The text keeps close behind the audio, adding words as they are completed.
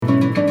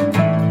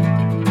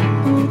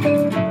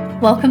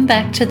Welcome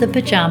back to the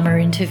Pajama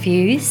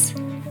Interviews.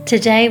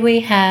 Today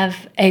we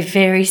have a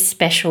very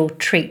special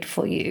treat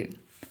for you.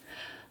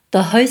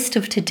 The host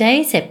of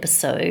today's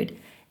episode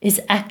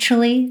is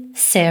actually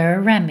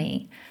Sarah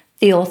Rami,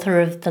 the author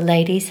of The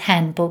Lady's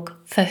Handbook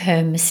for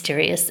Her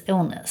Mysterious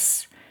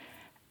Illness.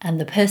 And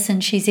the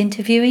person she's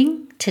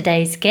interviewing,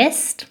 today's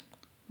guest,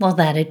 well,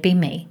 that'd be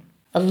me.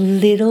 A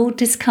little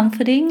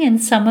discomforting in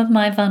some of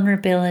my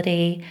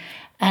vulnerability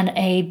and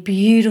a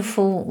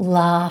beautiful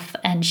laugh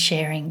and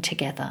sharing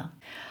together.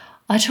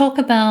 I talk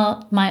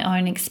about my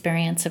own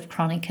experience of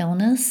chronic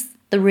illness,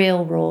 the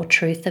real raw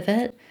truth of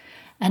it,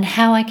 and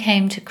how I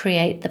came to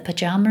create the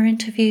Pajama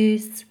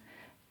Interviews,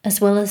 as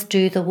well as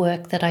do the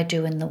work that I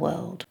do in the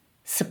world,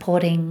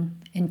 supporting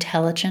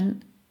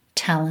intelligent,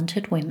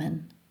 talented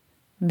women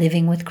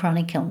living with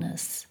chronic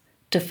illness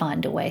to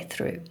find a way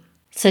through.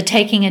 So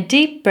taking a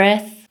deep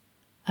breath,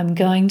 I'm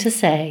going to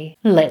say,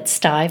 let's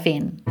dive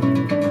in.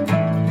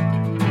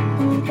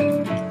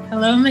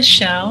 Hello,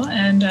 Michelle,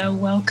 and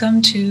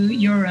welcome to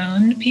your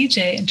own PJ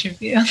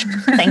interview.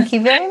 Thank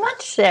you very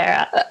much,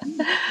 Sarah.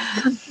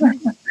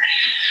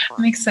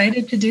 I'm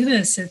excited to do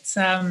this. It's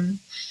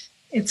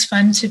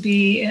fun to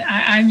be.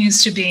 I'm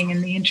used to being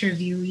in the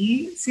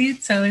interviewee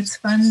seat, so it's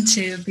fun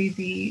to be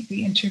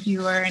the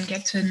interviewer and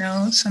get to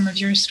know some of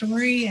your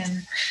story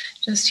and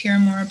just hear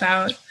more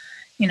about,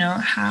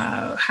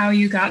 how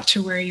you got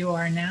to where you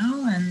are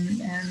now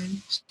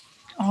and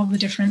all the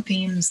different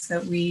themes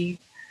that we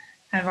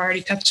have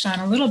already touched on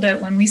a little bit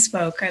when we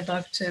spoke. I'd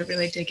love to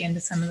really dig into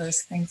some of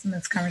those things in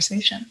this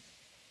conversation.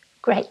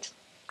 Great.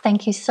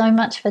 Thank you so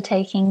much for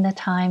taking the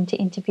time to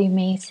interview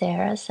me,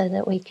 Sarah, so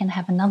that we can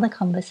have another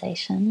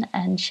conversation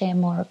and share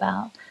more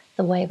about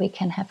the way we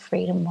can have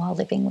freedom while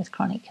living with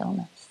chronic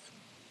illness.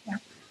 Yeah.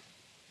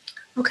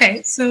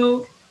 Okay,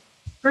 so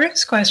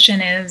first question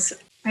is,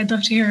 I'd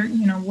love to hear,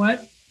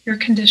 what your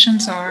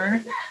conditions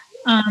are,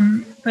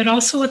 but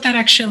also what that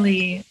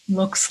actually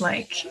looks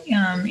like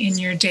in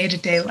your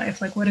day-to-day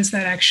life. Like, what does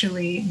that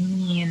actually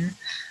mean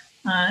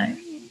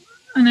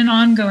in an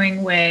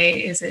ongoing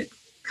way? Is it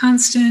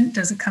constant?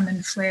 Does it come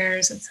in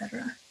flares,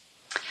 etc.?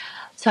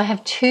 So I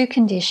have two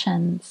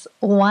conditions.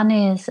 One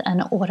is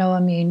an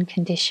autoimmune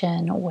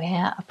condition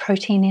where a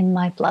protein in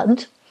my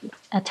blood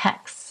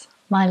attacks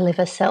my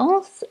liver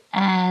cells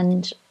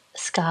and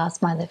scars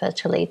my liver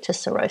to lead to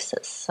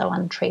cirrhosis. So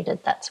untreated,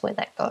 that's where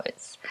that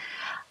goes.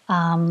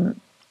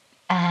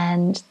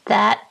 And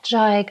that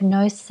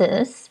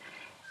diagnosis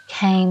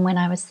came when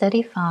I was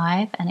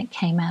 35 and it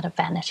came out of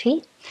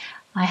vanity.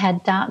 I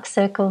had dark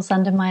circles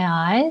under my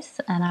eyes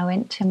and I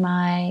went to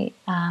my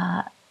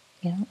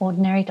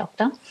ordinary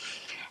doctor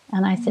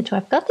and I said to her,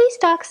 I've got these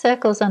dark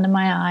circles under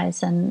my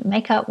eyes and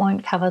makeup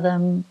won't cover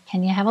them.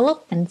 Can you have a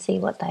look and see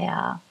what they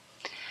are?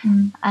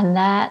 Mm. And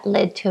that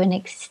led to an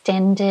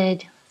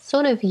extended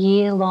sort of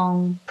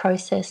year-long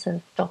process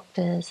of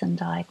doctors and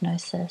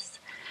diagnosis.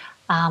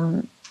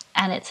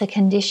 And it's a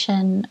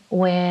condition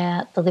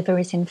where the liver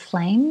is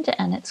inflamed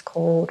and it's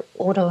called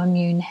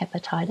autoimmune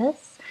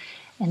hepatitis.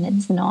 And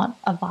it's not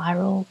a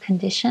viral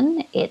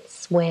condition.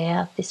 It's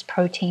where this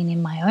protein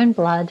in my own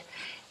blood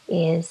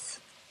is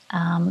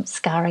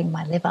scarring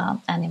my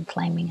liver and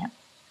inflaming it.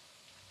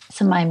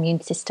 So my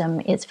immune system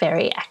is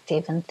very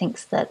active and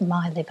thinks that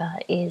my liver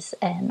is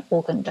an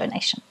organ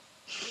donation.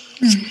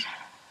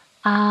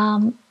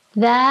 Mm.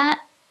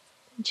 That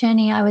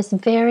journey, I was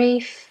very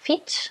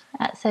fit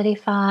at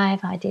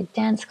 35. I did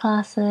dance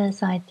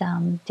classes, I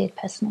did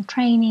personal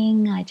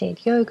training, I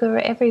did yoga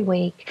every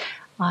week.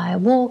 I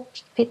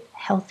walked fit,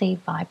 healthy,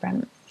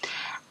 vibrant.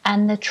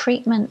 And the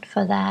treatment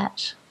for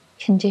that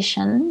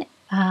condition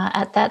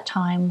at that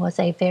time was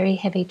a very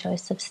heavy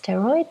dose of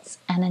steroids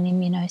and an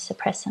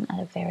immunosuppressant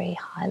at a very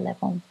high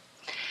level.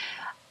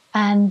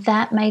 And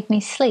that made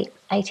me sleep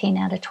 18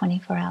 out of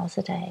 24 hours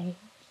a day.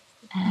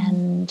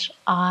 And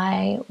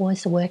I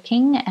was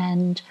working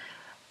and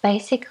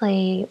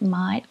basically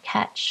might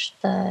catch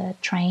the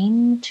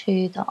train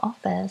to the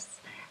office.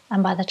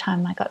 And by the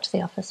time I got to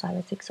the office, I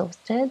was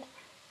exhausted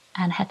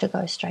and had to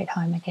go straight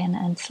home again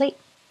and sleep.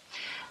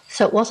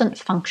 So it wasn't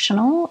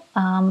functional.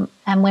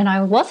 And when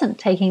I wasn't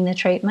taking the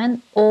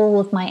treatment, all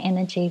of my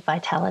energy,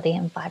 vitality,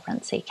 and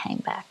vibrancy came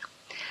back.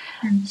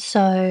 Mm.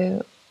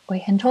 So we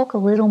can talk a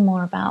little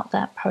more about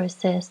that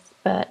process,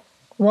 but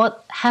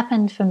what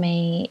happened for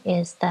me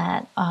is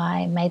that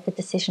I made the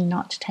decision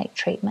not to take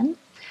treatment,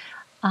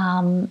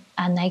 and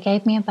they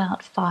gave me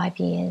about 5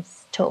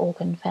 years to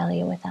organ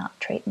failure without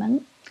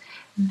treatment,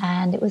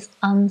 and it was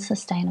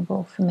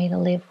unsustainable for me to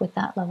live with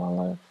that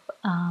level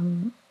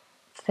of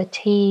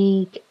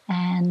fatigue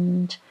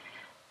and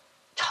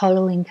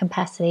total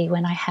incapacity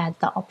when I had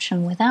the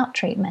option without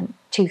treatment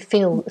to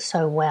feel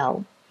so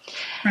well.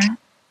 Right.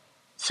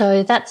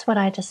 So that's what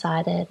I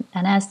decided.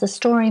 And as the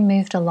story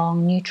moved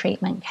along, new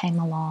treatment came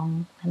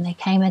along. And there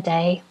came a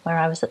day where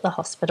I was at the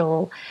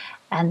hospital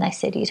and they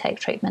said, you take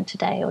treatment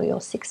today or you're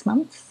 6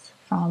 months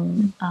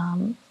from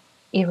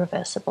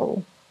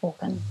irreversible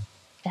organ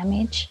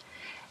damage.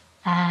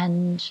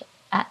 And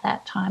at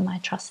that time, I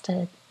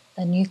trusted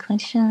the new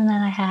clinician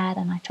that I had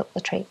and I took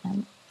the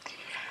treatment.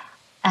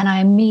 And I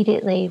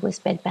immediately was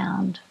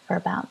bedbound for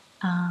about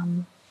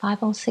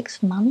 5 or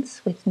 6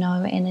 months with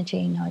no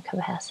energy, no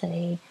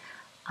capacity.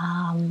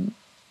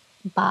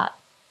 But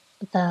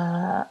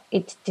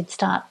it did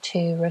start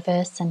to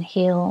reverse and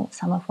heal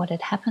some of what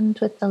had happened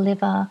with the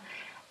liver.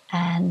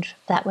 And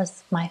that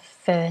was my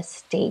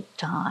first deep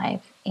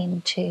dive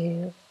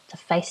into the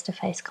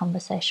face-to-face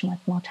conversation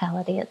with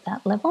mortality at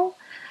that level,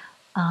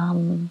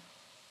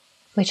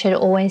 which had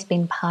always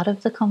been part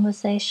of the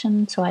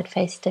conversation. So I'd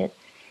faced it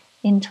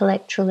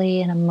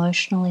intellectually and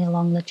emotionally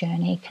along the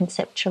journey,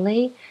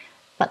 conceptually,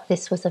 but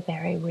this was a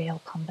very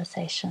real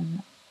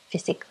conversation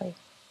physically.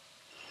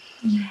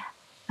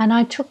 And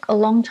I took a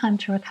long time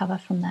to recover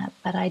from that,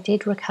 but I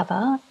did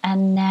recover.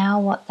 And now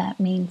what that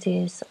means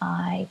is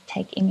I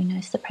take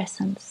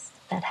immunosuppressants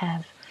that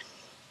have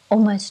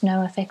almost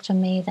no effect on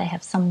me. They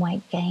have some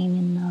weight gain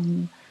in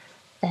them.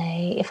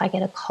 If I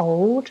get a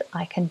cold,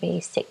 I can be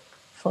sick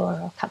for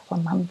a couple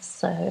of months.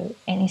 So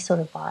any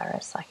sort of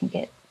virus, I can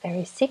get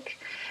very sick.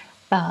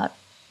 But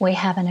we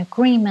have an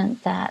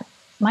agreement that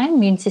my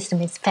immune system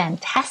is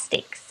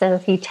fantastic. So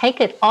if you take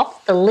it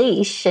off the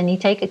leash and you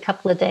take a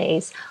couple of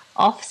days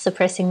off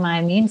suppressing my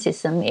immune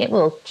system, it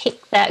will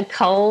kick that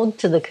cold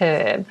to the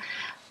curb.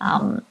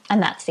 And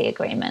that's the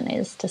agreement,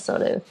 is to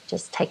sort of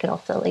just take it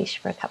off the leash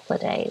for a couple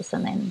of days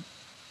and then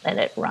let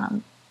it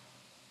run.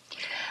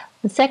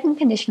 The second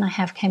condition I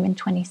have came in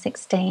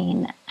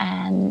 2016,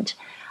 and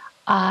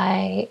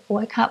I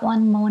woke up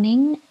one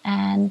morning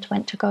and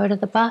went to go to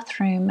the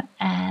bathroom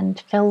and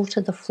fell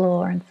to the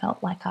floor and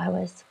felt like I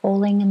was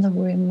falling and the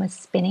room was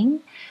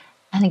spinning.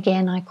 And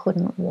again, I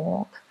couldn't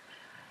walk.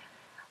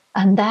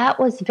 And that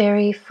was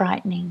very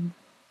frightening.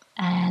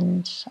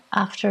 And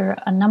after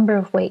a number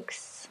of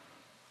weeks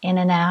in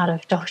and out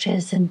of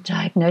doctors and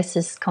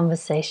diagnosis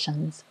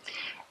conversations,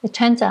 it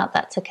turns out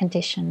that's a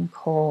condition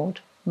called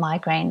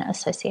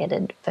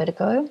migraine-associated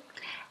vertigo.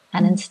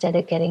 And instead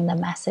of getting the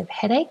massive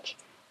headache,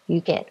 you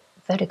get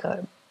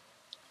vertigo.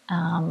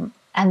 And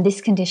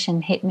this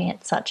condition hit me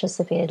at such a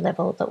severe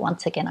level that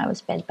once again I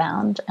was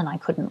bedbound and I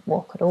couldn't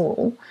walk at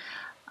all.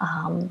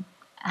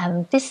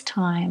 And this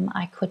time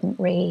I couldn't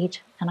read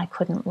and I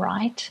couldn't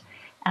write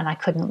and I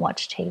couldn't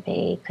watch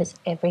TV, because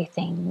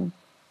everything,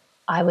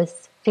 I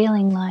was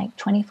feeling like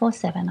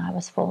 24/7 I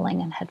was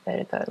falling and had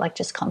vertigo, like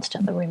just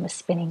constant. The room was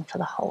spinning for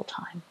the whole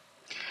time.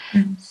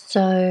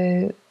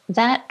 So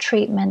that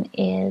treatment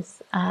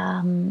is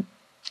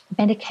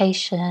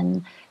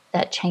medication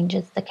that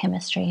changes the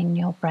chemistry in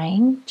your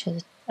brain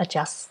to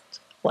adjust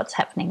what's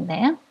happening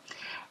there.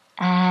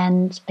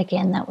 And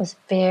again, that was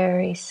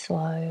very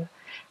slow.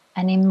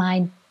 And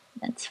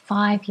it's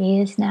 5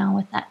 years now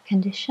with that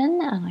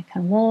condition, and I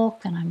can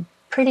walk and I'm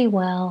pretty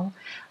well.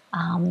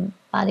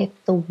 But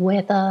if the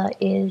weather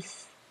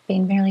is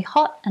being really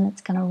hot and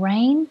it's going to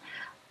rain,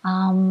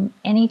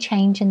 any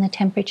change in the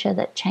temperature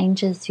that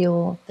changes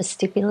your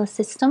vestibular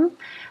system,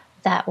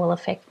 that will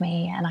affect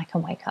me, and I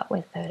can wake up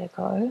with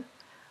vertigo.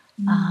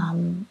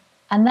 And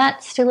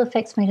that still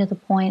affects me to the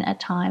point at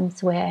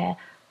times where,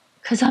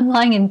 because I'm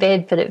lying in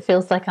bed but it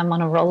feels like I'm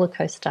on a roller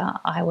coaster,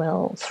 I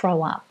will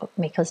throw up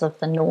because of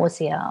the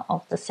nausea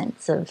of the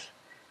sense of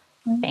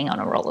being on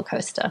a roller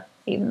coaster,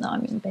 even though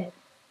I'm in bed.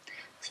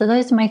 So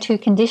those are my two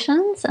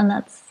conditions, and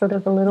that's sort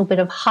of a little bit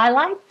of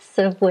highlights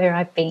of where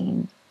I've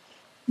been.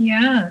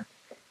 Yeah.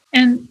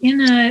 And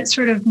in a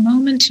sort of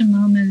moment to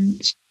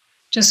moment,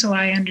 just so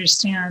I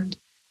understand,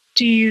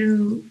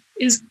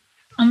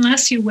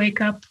 unless you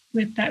wake up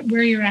with that,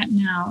 where you're at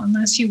now,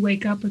 unless you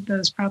wake up with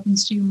those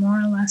problems, do you more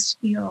or less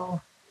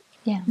feel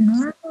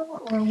normal,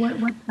 or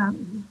what's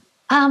happening?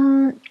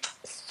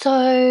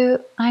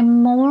 So I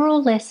more or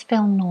less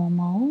feel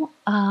normal.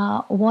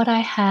 What I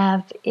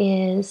have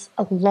is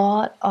a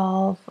lot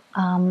of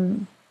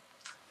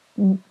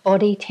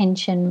body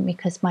tension,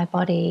 because my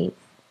body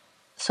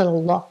sort of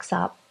locks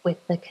up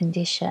with the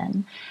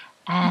condition,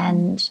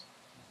 and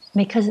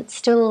because it's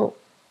still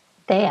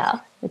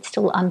there, it's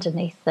still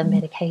underneath the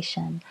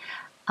medication.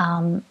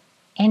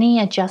 Any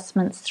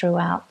adjustments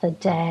throughout the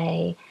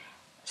day,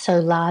 so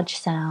large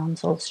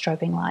sounds or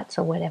strobing lights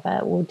or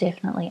whatever, will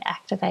definitely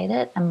activate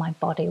it, and my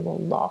body will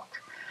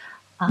lock.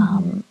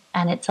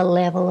 And it's a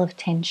level of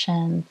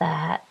tension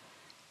that,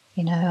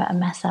 a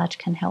massage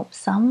can help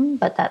some,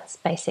 but that's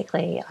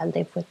basically, I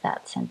live with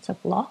that sense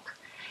of lock.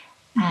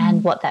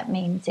 And what that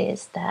means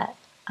is that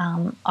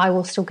I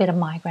will still get a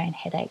migraine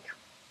headache,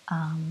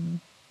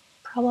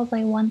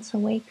 probably once a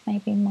week,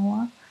 maybe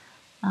more.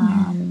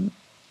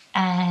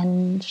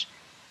 And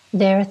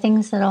there are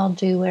things that I'll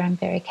do where I'm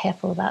very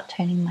careful about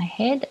turning my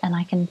head, and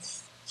I can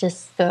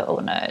just go, oh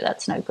no,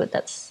 that's no good.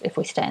 If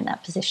we stay in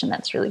that position,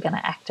 that's really going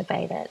to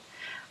activate it.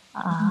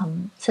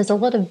 So there's a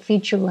lot of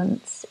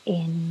vigilance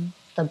in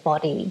the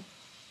body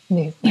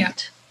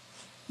movement.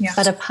 Yeah.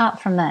 But apart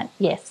from that,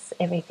 yes,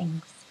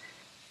 everything's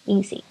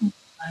easy.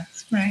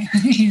 That's right.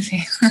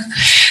 Easy.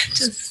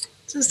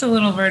 Just a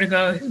little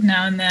vertigo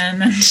now and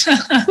then, and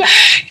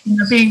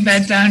being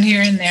bedbound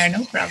here and there,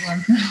 no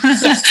problem.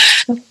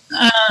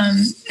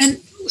 And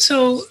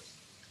so,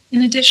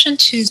 in addition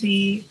to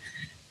the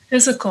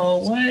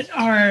physical,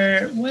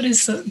 what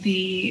is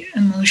the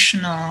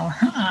emotional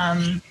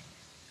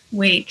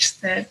weight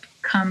that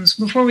comes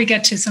before we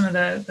get to some of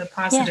the Yeah.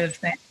 positive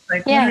things?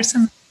 Like, what are Yeah.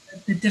 some of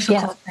the Yeah.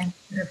 difficult things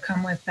that have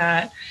come with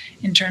that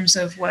in terms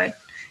of what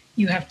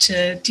you have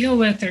to deal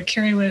with or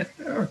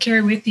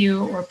carry with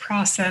you or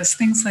process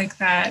things like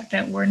that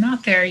that were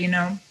not there,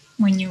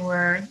 when you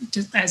were,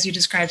 as you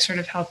described, sort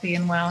of healthy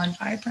and well and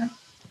vibrant?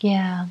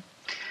 Yeah.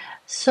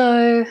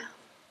 So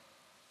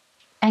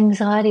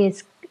anxiety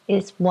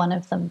is one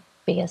of the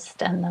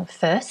biggest and the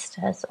first,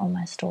 as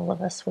almost all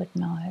of us would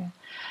know.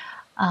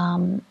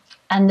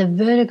 And the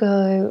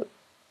vertigo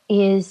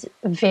is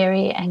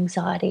very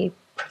anxiety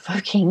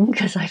provoking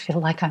because I feel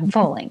like I'm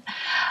falling.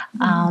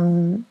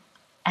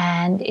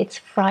 And it's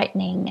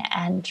frightening,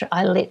 and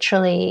I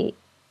literally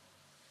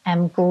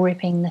am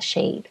gripping the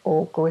sheet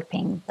or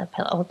gripping the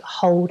pillow or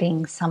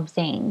holding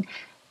something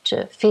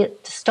to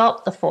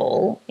stop the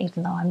fall,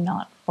 even though I'm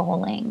not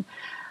falling.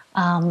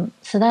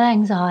 So that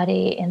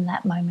anxiety in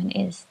that moment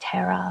is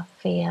terror,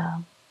 fear,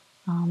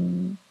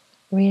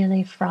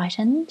 really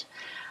frightened.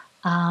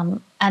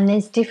 And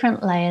there's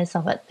different layers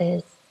of it.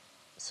 There's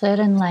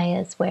certain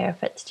layers where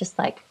if it's just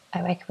like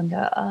I wake up and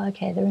go, oh,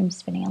 okay, the room's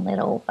spinning a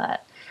little,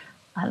 but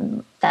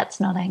that's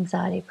not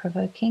anxiety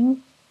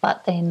provoking.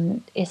 But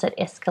then as it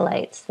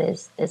escalates,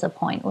 there's a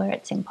point where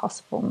it's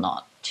impossible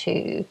not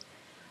to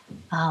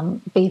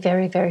be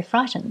very, very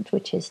frightened,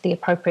 which is the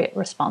appropriate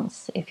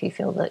response if you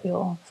feel that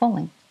you're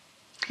falling.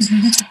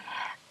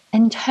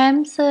 In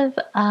terms of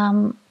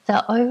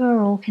the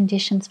overall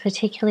conditions,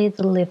 particularly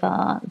the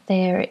liver,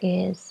 there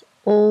is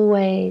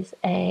always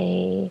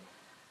a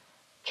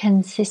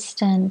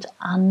consistent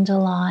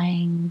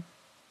underlying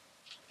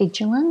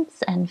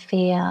vigilance and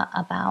fear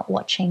about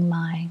watching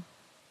my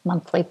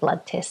monthly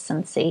blood tests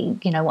and see,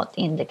 what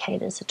the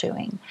indicators are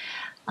doing.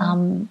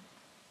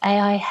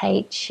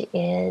 AIH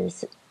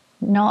is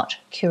not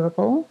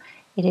curable.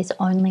 It is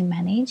only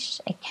managed.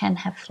 It can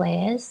have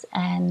flares,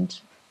 and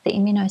the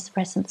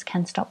immunosuppressants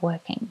can stop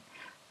working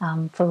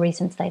for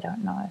reasons they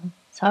don't know.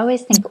 So I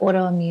always think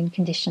autoimmune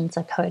conditions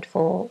are code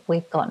for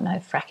we've got no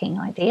fracking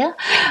idea.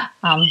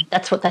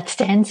 That's what that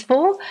stands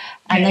for.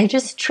 And they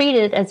just treat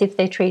it as if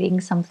they're treating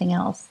something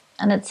else.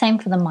 And it's the same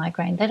for the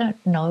migraine. They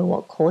don't know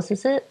what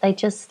causes it. They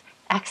just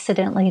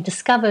accidentally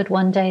discovered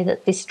one day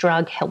that this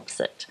drug helps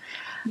it.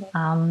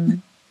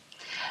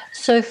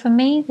 So for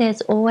me,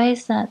 there's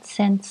always that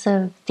sense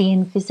of the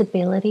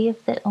invisibility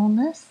of the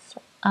illness,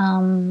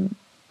 and,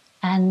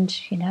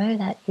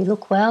 that you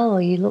look well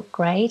or you look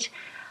great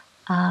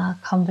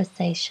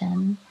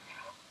conversation.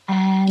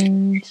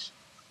 And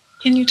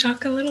can you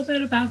talk a little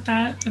bit about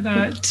that,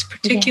 about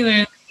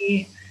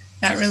particularly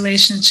that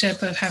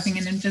relationship of having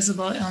an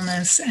invisible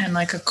illness and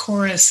like a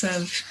chorus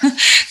of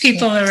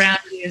people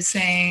around you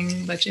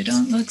saying, but you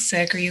don't look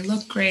sick or you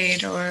look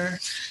great or,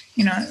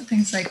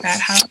 things like that.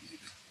 How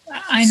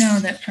I know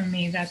that for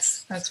me,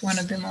 that's one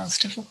of the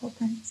most difficult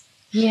things.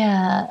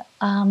 Yeah.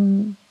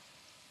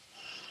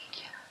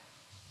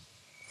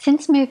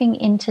 Since moving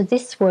into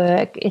this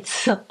work,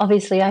 it's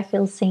obviously I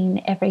feel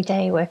seen every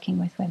day working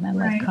with women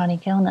with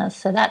chronic illness.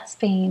 So that's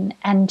been,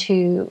 and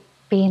to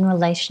be in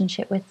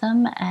relationship with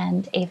them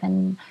and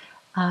even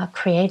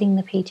creating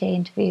the PJ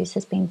interviews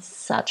has been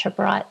such a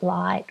bright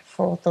light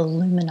for the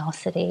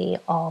luminosity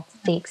of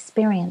the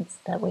experience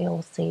that we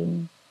all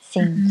seen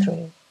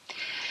through.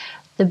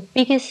 The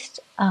biggest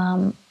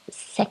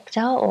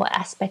sector or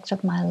aspect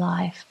of my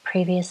life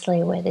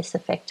previously where this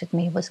affected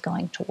me was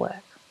going to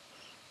work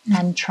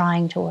and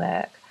trying to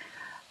work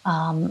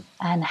and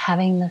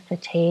having the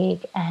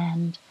fatigue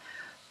and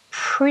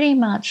pretty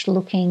much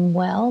looking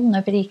well.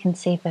 Nobody can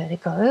see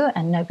vertigo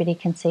and nobody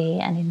can see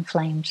an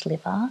inflamed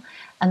liver,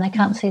 and they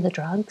can't see the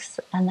drugs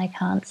and they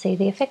can't see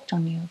the effect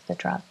on you of the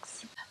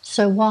drugs.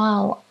 So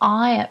while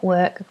at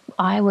work,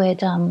 I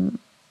would,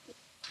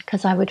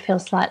 because I would feel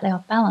slightly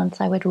off balance,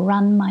 I would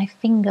run my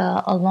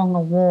finger along a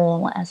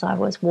wall as I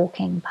was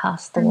walking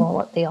past the wall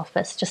at the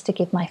office just to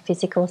give my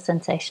physical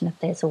sensation if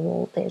there's a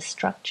wall, there's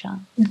structure.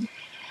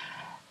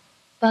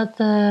 But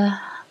the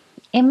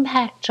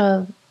impact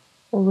of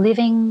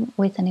living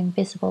with an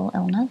invisible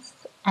illness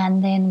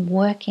and then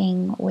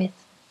working with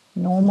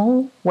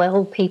normal,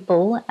 well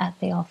people at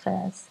the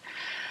office,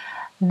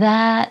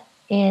 that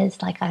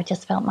is like I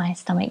just felt my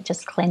stomach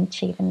just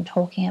clench even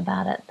talking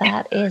about it.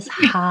 That is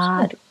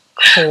hardcore.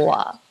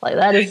 Like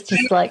that is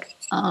just like,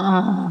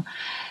 and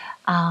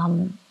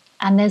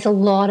there's a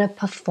lot of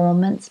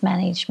performance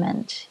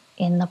management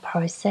in the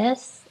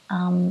process,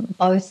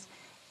 both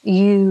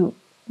you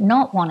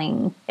not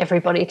wanting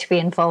everybody to be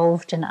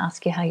involved and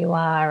ask you how you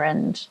are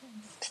and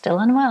still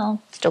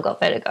unwell, still got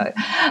vertigo.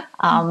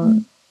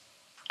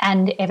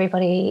 And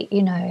everybody,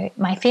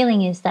 my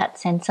feeling is that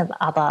sense of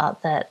other,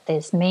 that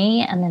there's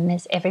me and then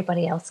there's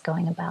everybody else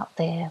going about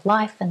their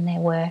life and their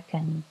work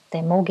and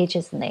their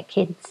mortgages and their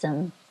kids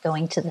and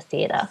going to the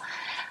theatre.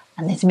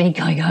 And there's me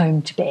going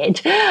home to bed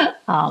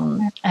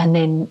and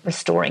then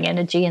restoring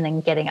energy and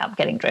then getting up,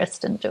 getting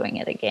dressed and doing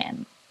it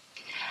again.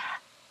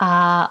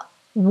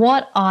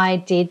 What I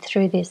did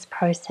through this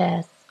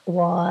process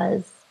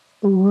was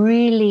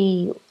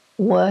really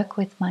work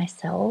with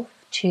myself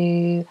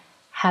to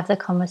have the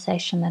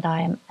conversation that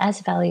I am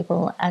as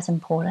valuable, as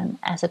important,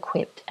 as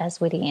equipped,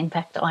 as witty. In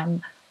fact,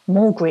 I'm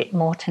more grit,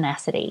 more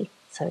tenacity,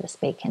 so to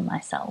speak, in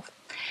myself.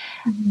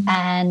 Mm-hmm.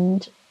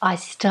 And I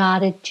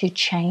started to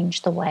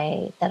change the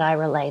way that I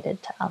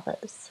related to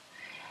others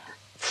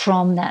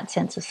from that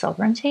sense of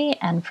sovereignty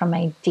and from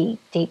a deep,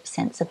 deep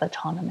sense of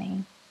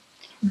autonomy,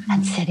 mm-hmm.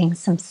 and setting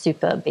some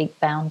super big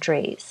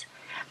boundaries.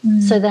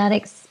 Mm. So that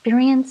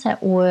experience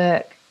at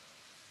work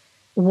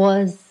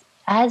was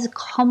as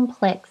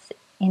complex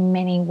in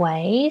many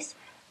ways,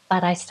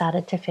 but I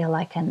started to feel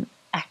like an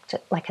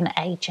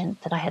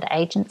agent, that I had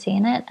agency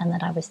in it and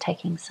that I was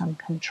taking some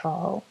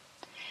control.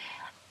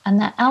 And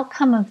the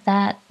outcome of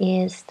that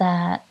is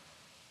that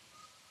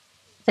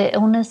the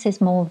illness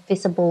is more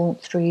visible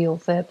through your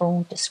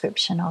verbal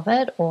description of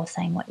it, or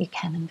saying what you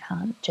can and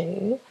can't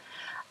do.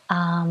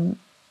 And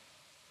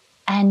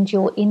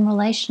you're in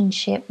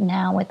relationship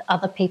now with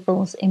other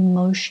people's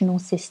emotional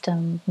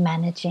system,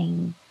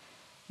 managing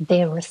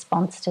their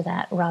response to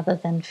that, rather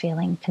than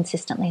feeling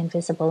consistently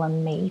invisible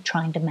and me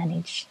trying to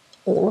manage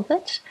all of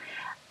it.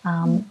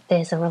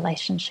 There's a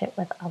relationship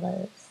with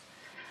others.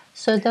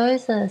 So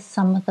those are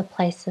some of the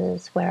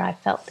places where I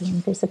felt the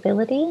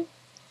invisibility.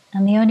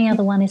 And the only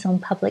other one is on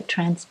public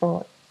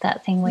transport,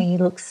 that thing where you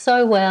look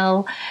so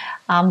well,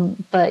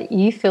 but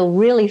you feel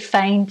really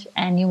faint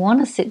and you want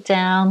to sit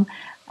down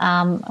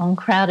on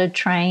crowded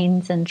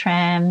trains and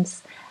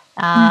trams,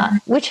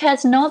 which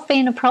has not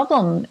been a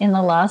problem in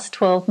the last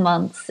 12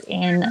 months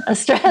in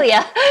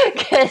Australia,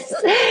 because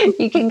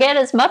you can get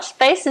as much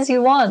space as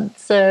you want.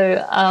 So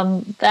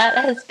that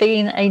has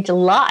been a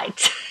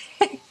delight.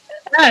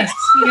 Yes.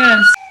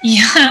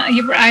 Yeah,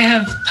 I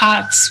have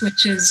POTS,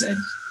 which is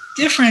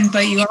different,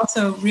 but you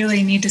also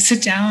really need to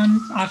sit down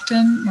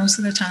often, most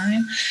of the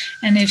time.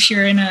 And if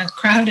you're in a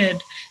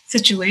crowded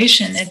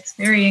situation, it's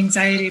very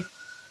anxiety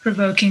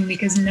provoking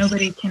because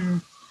nobody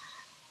can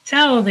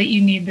tell that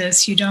you need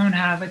this. You don't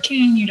have a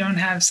cane, you don't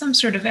have some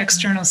sort of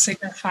external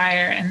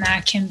signifier, and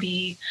that can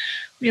be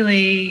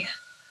really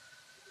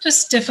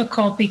just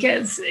difficult.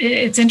 Because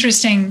it's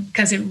interesting,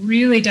 because it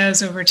really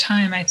does over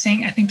time. I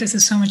think this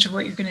is so much of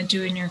what you're going to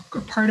do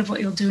or part of what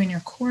you'll do in your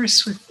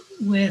course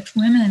with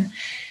women,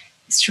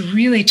 is to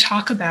really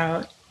talk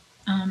about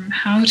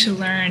how to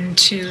learn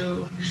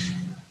to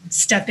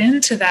step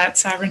into that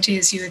sovereignty,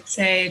 as you would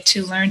say,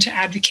 to learn to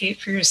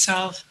advocate for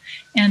yourself,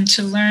 and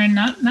to learn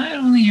not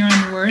only your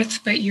own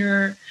worth, but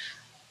you're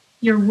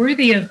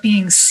worthy of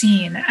being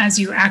seen as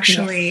you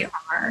actually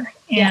are.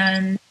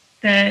 And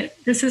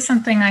that this is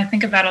something I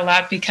think about a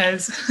lot,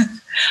 because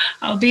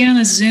I'll be on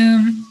a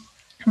Zoom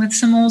with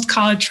some old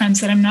college friends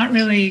that I'm not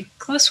really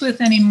close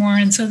with anymore,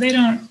 and so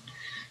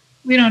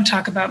we don't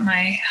talk about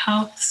my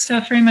health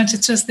stuff very much.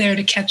 It's just there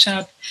to catch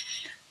up.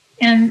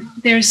 And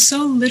there's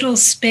so little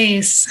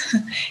space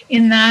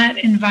in that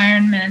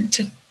environment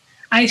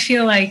I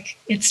feel like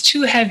it's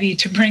too heavy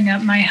to bring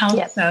up my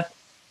health stuff.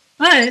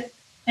 But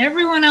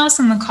everyone else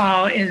on the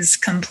call is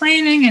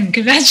complaining and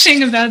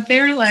kvetching about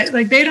their life.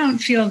 Like, they don't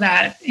feel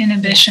that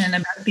inhibition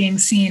about being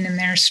seen in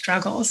their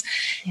struggles.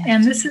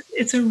 And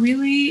it's a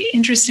really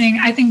interesting,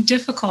 I think,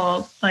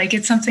 difficult, like,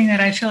 it's something that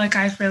I feel like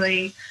I've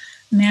really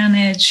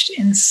managed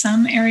in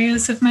some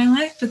areas of my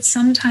life, but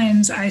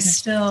sometimes I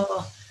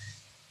still,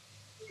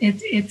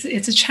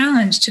 it's a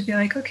challenge to be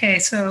like, okay,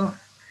 so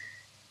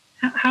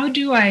how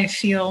do I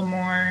feel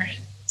more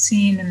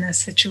seen in this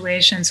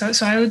situation? So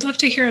I would love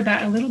to hear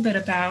a little bit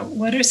about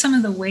what are some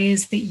of the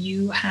ways that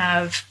you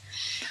have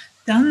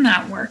done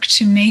that work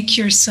to make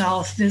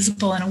yourself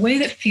visible in a way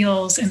that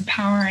feels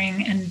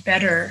empowering and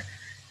better.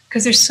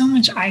 Because there's so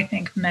much, I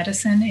think,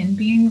 medicine in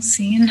being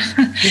seen.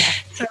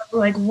 So,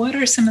 like, what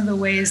are some of the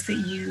ways that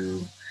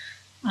you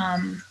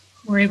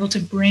were able to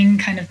bring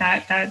kind of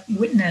that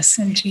witness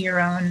into your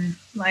own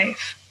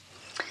life?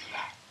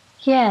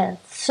 Yeah,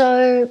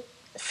 so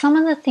some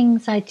of the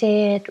things I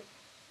did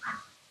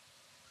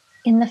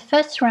in the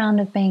first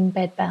round of being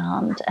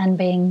bedbound and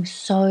being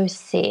so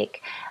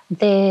sick,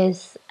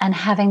 and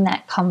having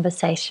that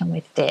conversation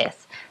with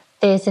death,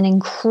 there's an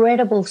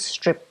incredible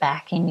strip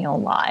back in your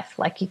life.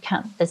 Like,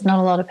 there's not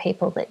a lot of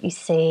people that you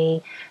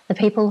see. The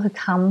people who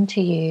come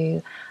to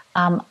you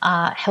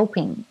are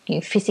helping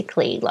you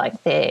physically,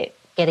 like they're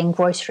getting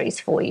groceries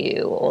for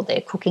you, or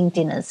they're cooking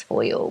dinners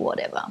for you, or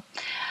whatever.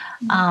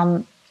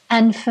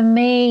 And for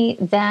me,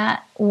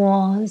 that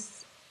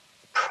was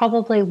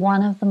probably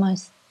one of the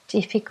most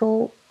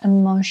difficult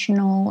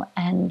emotional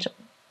and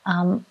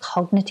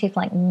cognitive,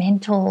 like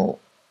mental,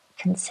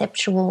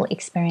 conceptual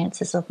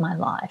experiences of my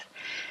life.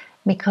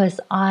 Because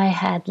I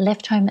had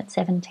left home at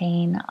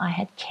 17, I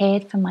had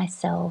cared for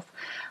myself.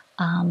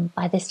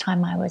 By this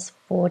time I was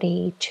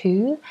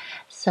 42,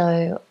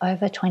 so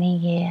over 20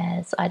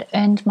 years. I'd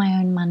earned my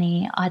own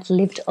money. I'd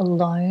lived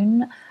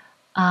alone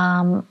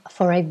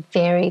for a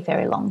very,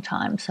 very long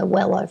time, so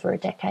well over a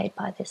decade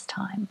by this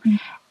time.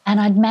 And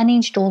I'd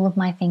managed all of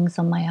my things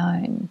on my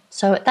own.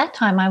 So at that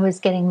time I was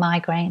getting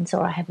migraines,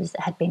 or I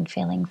had been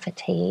feeling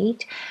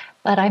fatigued,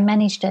 but I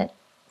managed it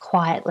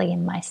quietly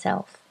in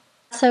myself.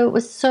 So it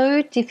was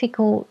so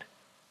difficult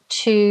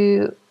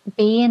to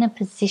be in a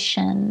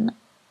position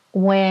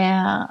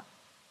where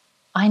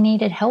I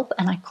needed help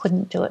and I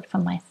couldn't do it for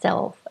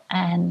myself.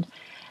 And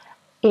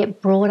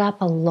it brought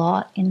up a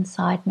lot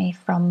inside me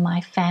from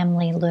my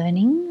family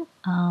learning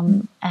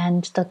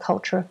and the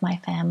culture of my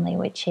family,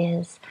 which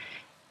is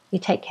you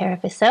take care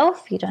of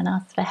yourself, you don't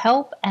ask for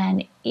help,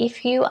 and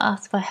if you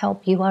ask for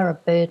help, you are a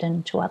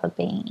burden to other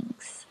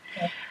beings.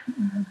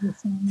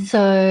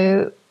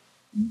 So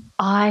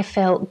I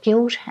felt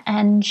guilt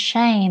and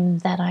shame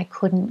that I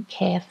couldn't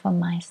care for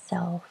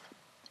myself.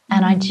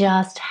 And I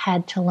just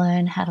had to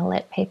learn how to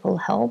let people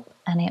help,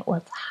 and it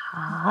was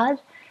hard.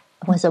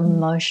 It was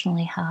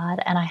emotionally hard,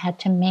 and I had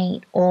to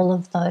meet all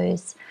of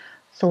those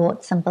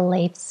thoughts and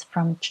beliefs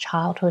from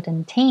childhood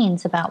and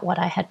teens about what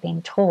I had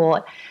been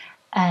taught,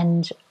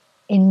 and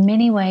in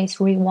many ways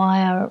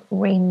rewire,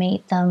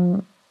 re-meet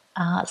them,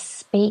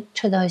 speak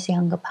to those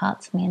younger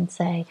parts of me and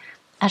say,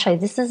 actually,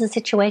 this is a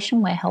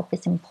situation where help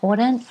is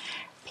important.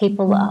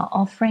 People are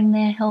offering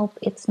their help.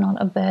 It's not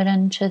a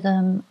burden to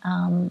them.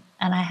 And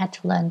I had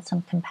to learn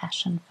some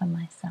compassion for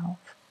myself.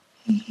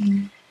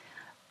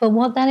 But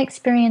what that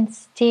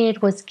experience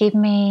did was give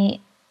me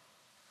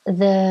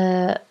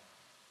the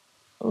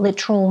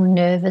literal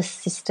nervous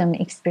system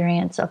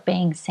experience of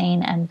being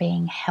seen and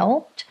being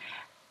helped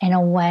in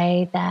a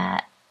way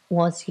that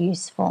was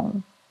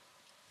useful.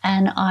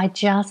 And I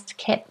just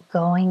kept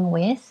going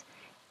with,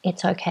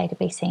 it's okay to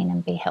be seen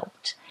and be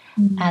helped.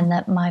 And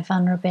that my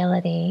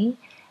vulnerability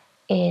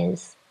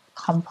is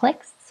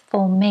complex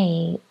for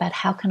me, but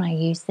how can I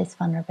use this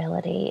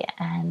vulnerability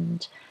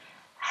and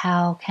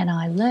how can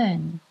I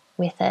learn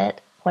with it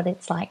what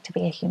it's like to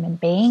be a human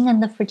being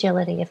and the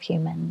fragility of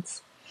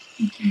humans.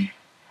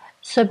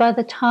 So by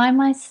the time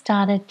I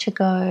started to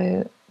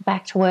go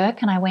back to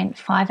work, and I went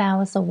 5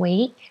 hours a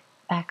week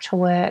back to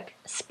work,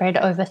 spread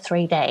over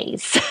 3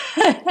 days.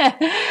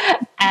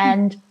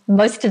 And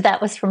most of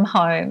that was from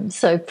home.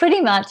 So pretty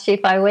much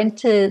if I went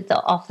to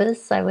the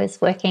office, I was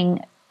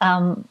working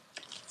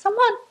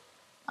somewhat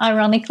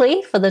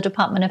ironically for the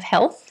Department of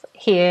Health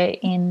here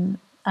in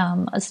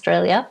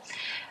Australia.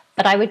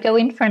 But I would go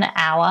in for an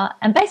hour,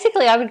 and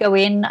basically I would go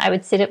in, I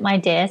would sit at my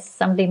desk,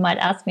 somebody might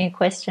ask me a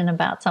question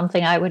about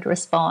something, I would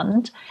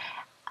respond.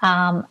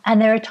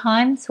 And there are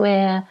times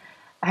where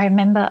I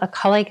remember a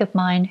colleague of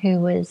mine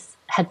who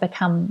had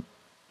become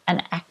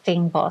an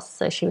acting boss,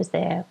 so she was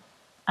there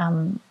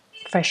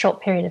for a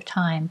short period of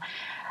time,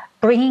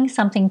 bringing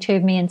something to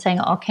me and saying,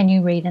 oh, can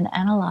you read and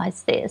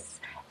analyse this?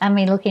 And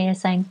me looking at her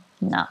saying,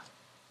 no,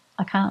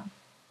 I can't.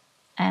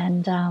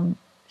 And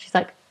she's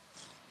like,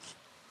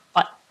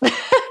 what?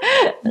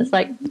 It's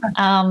like,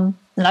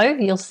 no,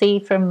 you'll see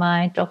from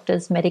my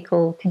doctor's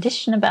medical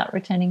condition about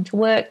returning to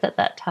work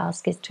that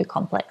task is too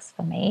complex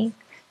for me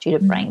due to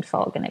brain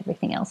fog and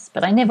everything else.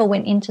 But I never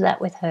went into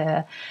that with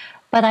her.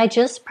 But I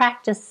just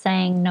practiced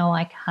saying, no,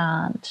 I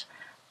can't.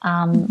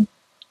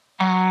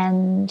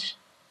 And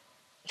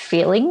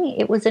feeling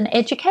it was an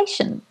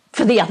education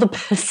for the other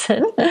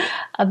person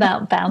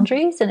about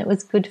boundaries, and it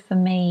was good for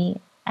me.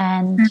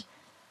 And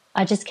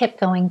I just kept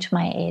going to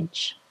my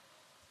edge,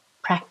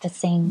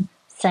 practicing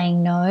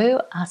saying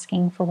no,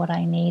 asking for what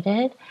I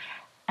needed.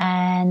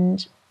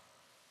 And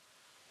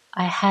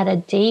I had a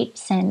deep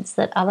sense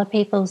that other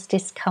people's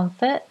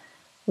discomfort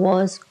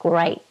was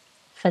great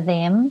for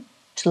them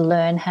to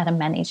learn how to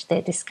manage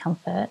their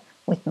discomfort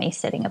with me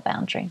setting a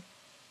boundary.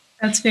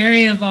 That's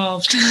very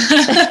evolved.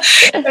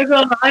 There's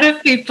a lot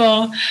of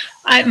people,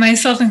 I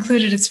myself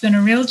included, it's been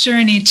a real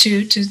journey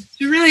to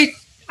really,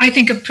 I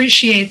think,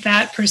 appreciate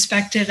that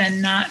perspective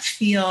and not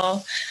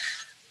feel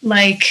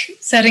like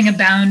setting a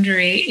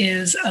boundary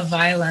is a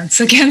violence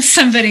against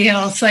somebody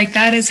else. Like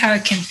that is how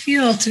it can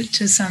feel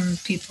to some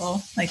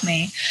people like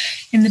me.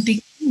 In the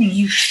beginning,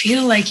 you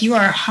feel like you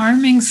are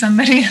harming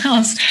somebody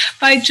else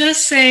by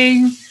just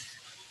saying,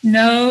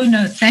 no,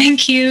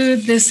 thank you.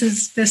 This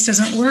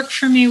doesn't work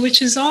for me,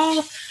 which is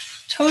all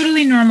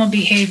totally normal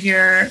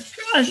behavior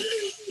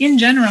in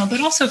general, but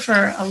also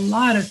for a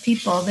lot of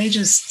people. They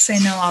just say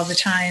no all the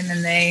time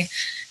and they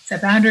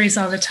set boundaries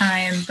all the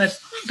time. But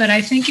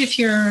I think if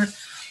you're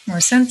more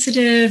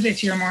sensitive,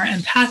 if you're more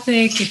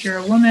empathic, if you're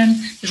a woman,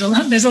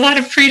 there's a lot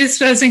of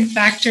predisposing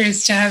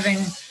factors to having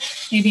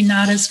maybe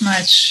not as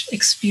much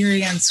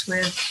experience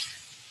with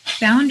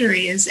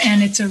boundaries.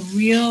 And it's a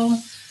real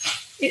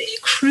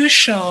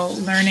crucial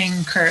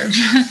learning curve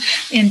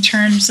in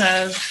terms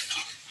of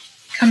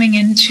coming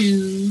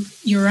into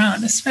your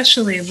own,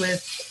 especially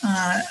with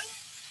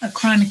a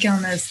chronic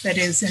illness that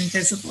is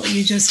invisible.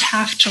 You just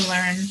have to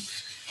learn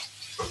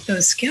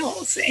those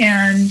skills,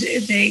 and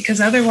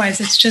because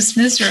otherwise it's just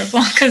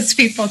miserable because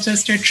people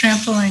just are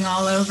trampling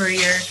all over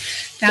your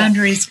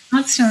boundaries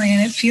constantly,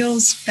 and it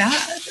feels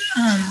bad.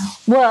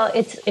 Well,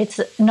 it's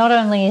not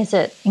only is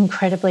it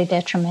incredibly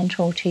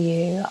detrimental to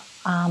you,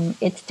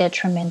 it's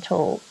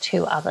detrimental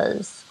to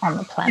others on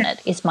the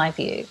planet, is my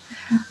view.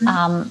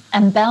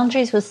 And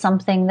boundaries was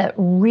something that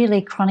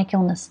really chronic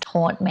illness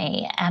taught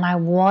me, and I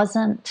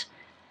wasn't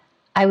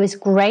I was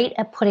great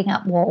at putting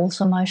up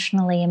walls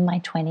emotionally in my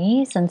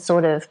 20s and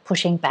sort of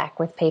pushing back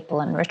with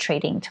people and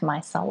retreating to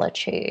my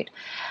solitude.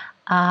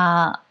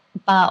 Uh,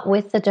 but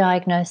with the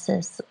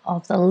diagnosis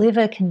of the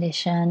liver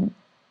condition,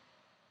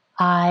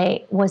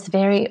 I was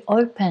very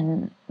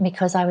open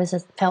because I was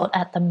felt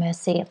at the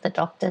mercy of the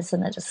doctors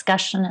and the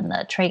discussion and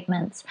the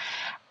treatments.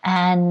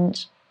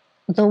 And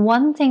the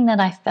one thing that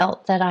I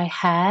felt that I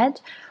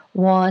had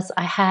was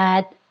I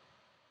had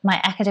my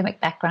academic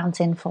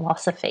background's in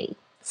philosophy.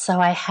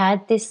 So I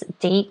had this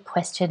deep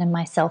question in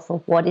myself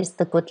of what is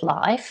the good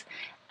life?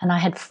 And I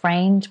had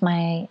framed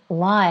my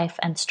life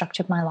and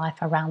structured my life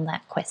around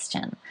that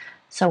question.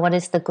 So, what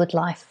is the good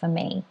life for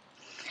me?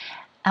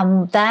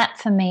 And that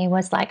for me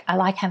was like, I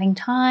like having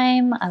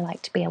time. I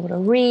like to be able to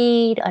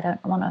read. I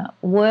don't want to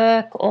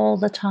work all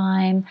the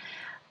time.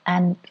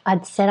 And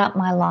I'd set up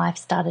my life,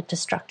 started to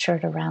structure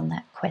it around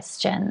that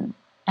question.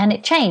 And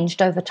it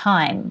changed over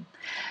time.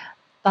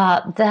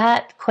 But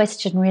that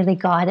question really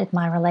guided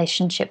my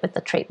relationship with the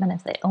treatment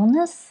of the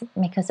illness,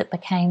 because it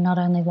became not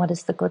only what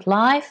is the good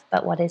life,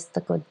 but what is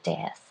the good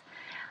death.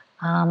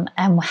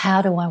 And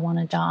how do I want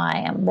to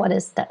die? And what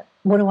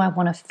do I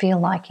want to feel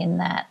like in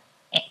that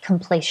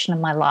completion of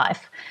my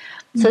life?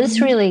 So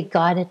this really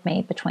guided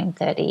me between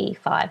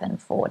 35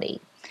 and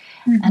 40.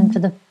 And for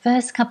the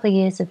first couple of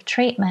years of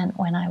treatment,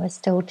 when I was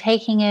still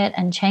taking it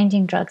and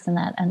changing drugs and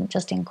that, and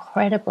just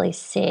incredibly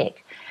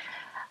sick,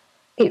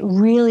 it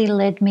really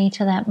led me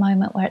to that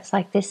moment where it's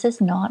like, this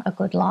is not a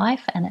good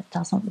life and it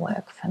doesn't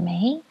work for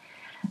me.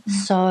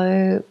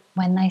 So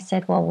when they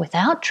said, well,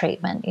 without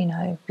treatment,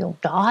 you'll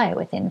die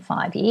within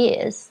 5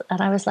 years.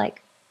 And I was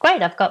like,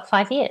 great, I've got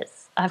 5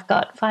 years. I've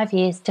got 5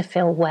 years to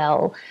feel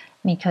well,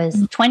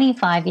 because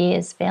 25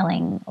 years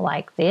feeling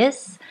like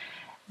this,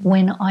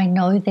 when I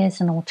know there's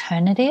an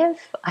alternative,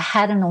 I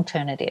had an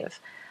alternative.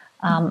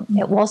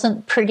 It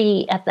wasn't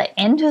pretty at the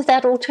end of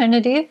that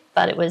alternative,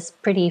 but it was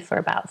pretty for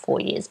about 4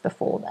 years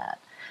before that.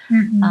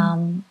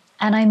 And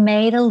I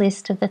made a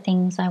list of the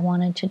things I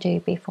wanted to do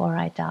before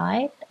I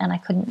died, and I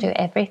couldn't do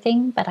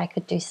everything, but I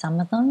could do some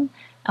of them.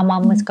 And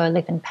one was go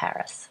live in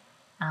Paris,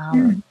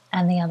 and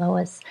the other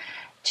was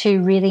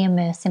to really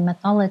immerse in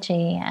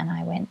mythology. And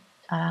I went,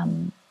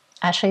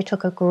 actually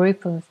took a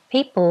group of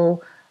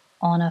people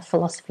on a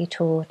philosophy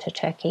tour to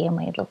Turkey, and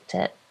we looked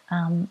at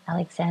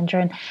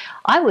Alexandra. And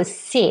I was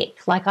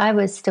sick, like I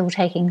was still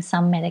taking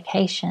some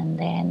medication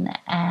then,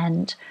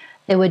 and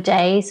there were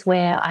days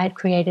where I'd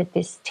created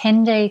this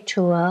 10-day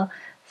tour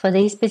for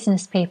these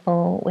business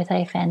people with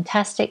a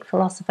fantastic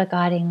philosopher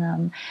guiding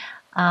them,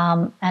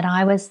 and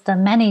I was the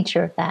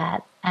manager of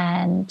that.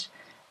 And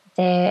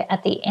there,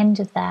 at the end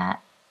of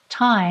that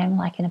time,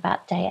 like in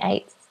about day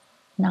 8,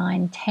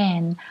 9,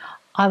 10,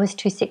 I was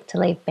too sick to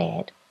leave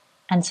bed.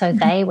 And so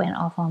they went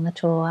off on the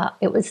tour.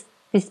 It was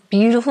this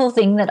beautiful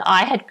thing that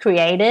I had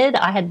created,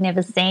 I had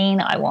never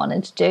seen, I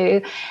wanted to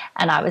do,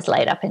 and I was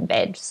laid up in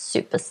bed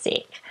super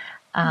sick.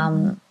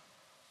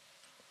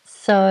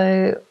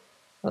 So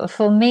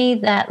for me,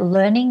 that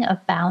learning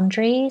of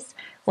boundaries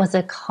was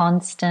a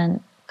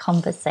constant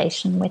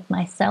conversation with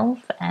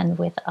myself and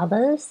with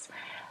others.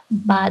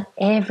 But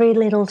every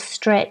little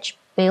stretch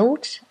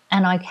built,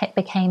 and I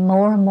became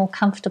more and more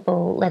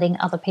comfortable letting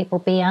other people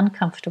be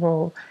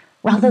uncomfortable,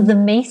 rather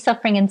than me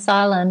suffering in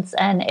silence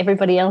and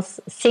everybody else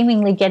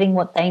seemingly getting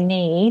what they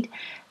need,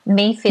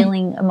 me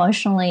feeling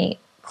emotionally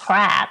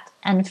crap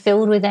and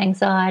filled with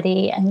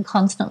anxiety and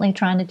constantly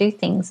trying to do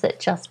things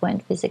that just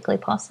weren't physically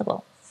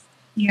possible.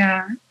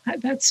 Yeah,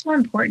 that's so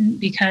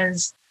important,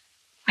 because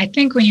I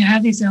think when you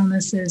have these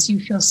illnesses, you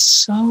feel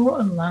so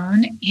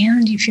alone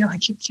and you feel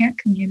like you can't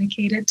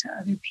communicate it to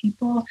other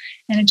people.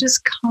 And it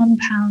just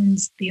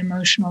compounds the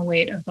emotional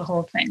weight of the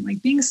whole thing.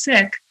 Like, being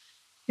sick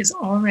is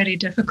already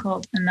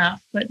difficult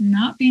enough, but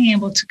not being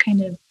able to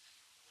kind of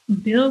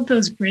build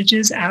those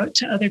bridges out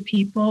to other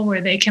people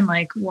where they can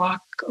like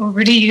walk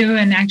over to you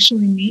and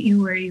actually meet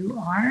you where you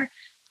are,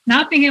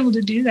 not being able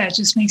to do that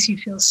just makes you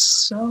feel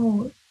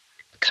so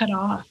cut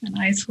off and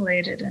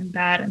isolated and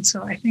bad. And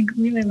so I think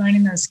really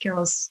learning those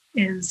skills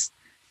is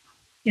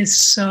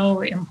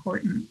so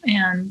important.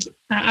 And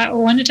I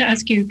wanted to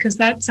ask you, because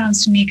that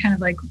sounds to me kind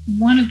of like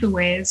one of the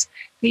ways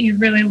that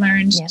you've really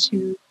learned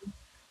to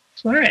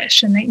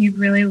flourish, and that you've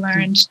really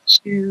learned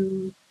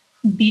to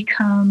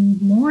become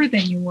more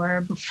than you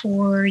were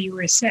before you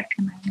were sick.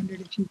 And I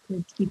wondered if you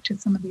could speak to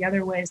some of the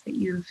other ways that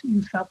you've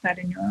felt that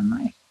in your own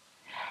life,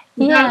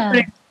 without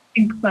putting a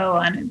pink bow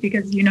on it,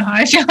 because you know how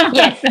I feel about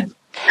that.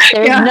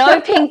 There is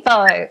no pink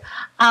bow.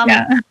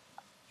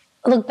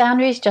 Look,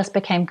 boundaries just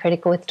became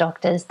critical with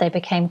doctors. They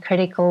became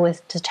critical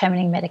with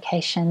determining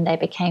medication. They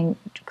became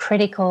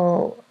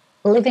critical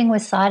living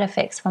with side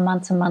effects for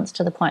months and months,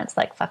 to the point it's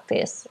like, fuck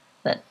this.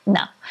 But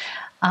no.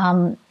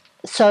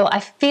 So I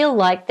feel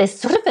like there's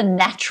sort of a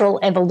natural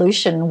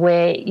evolution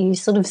where you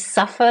sort of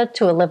suffer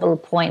to a level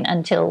of point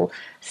until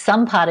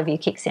some part of you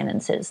kicks in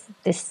and says,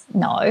 this,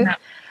 no.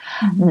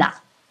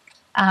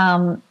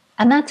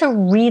 And that's a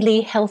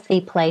really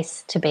healthy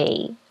place to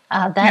be.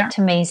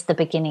 To me is the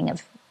beginning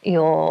of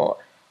your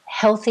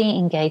healthy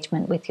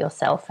engagement with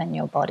yourself and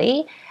your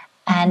body.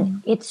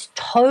 And it's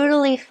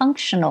totally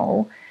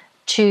functional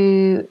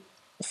to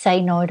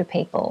say no to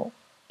people.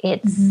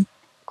 It's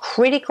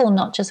critical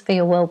not just for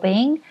your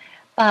well-being,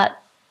 but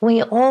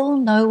we all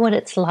know what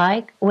it's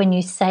like when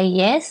you say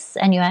yes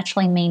and you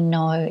actually mean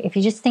no. If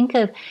you just think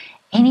of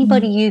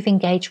anybody you've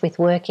engaged with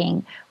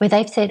working where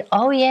they've said,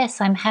 oh, yes,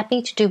 I'm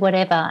happy to do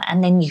whatever,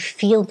 and then you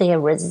feel their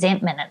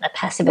resentment and the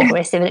passive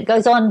aggressive, and it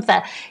goes on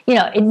for,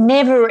 it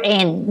never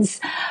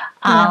ends.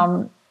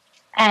 Yeah.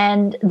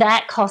 And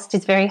that cost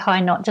is very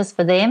high, not just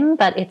for them,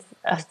 but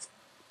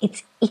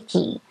it's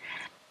icky.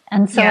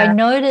 And so I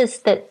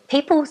noticed that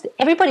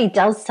everybody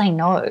does say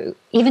no,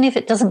 even if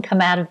it doesn't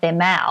come out of their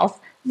mouth.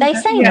 They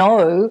say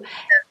no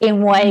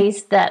in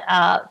ways that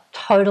are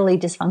totally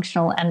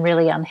dysfunctional and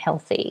really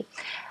unhealthy.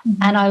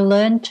 And I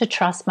learned to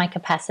trust my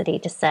capacity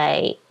to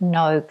say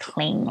no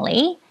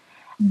cleanly.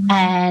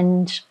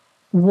 And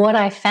what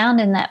I found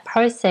in that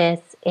process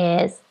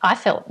is I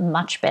felt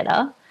much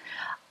better.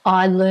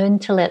 I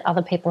learned to let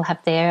other people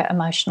have their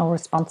emotional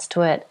response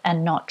to it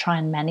and not try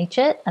and manage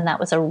it. And that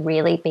was a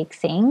really big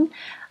thing,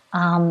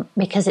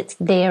 because it's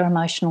their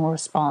emotional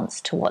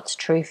response to what's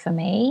true for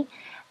me.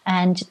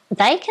 And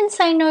they can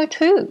say no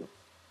too.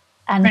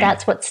 And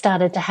that's what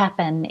started to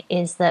happen,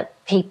 is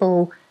that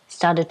people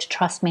started to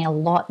trust me a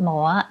lot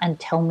more and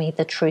tell me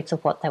the truth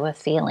of what they were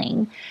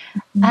feeling.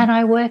 And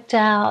I worked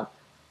out,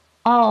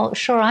 oh,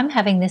 sure, I'm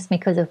having this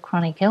because of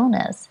chronic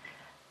illness.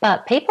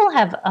 But people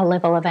have a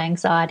level of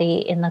anxiety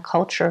in the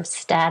culture of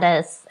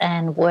status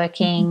and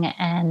working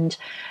and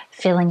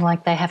feeling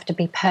like they have to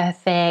be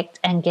perfect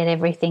and get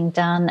everything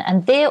done.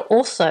 And they're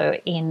also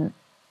in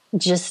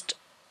just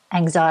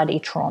anxiety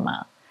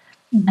trauma.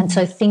 And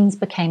so things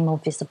became more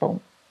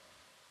visible.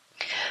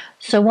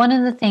 So one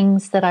of the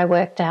things that I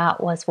worked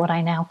out was what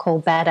I now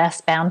call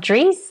badass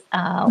boundaries,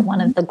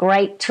 one of the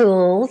great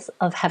tools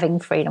of having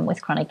freedom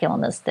with chronic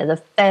illness. They're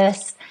the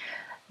first.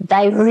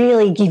 They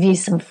really give you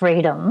some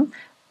freedom.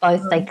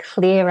 Both they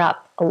clear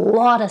up a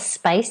lot of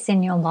space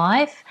in your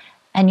life,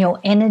 and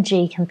your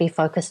energy can be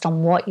focused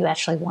on what you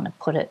actually want to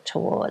put it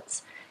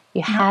towards.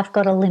 You have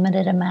got a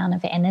limited amount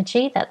of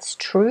energy, that's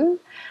true,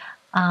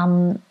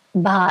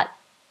 but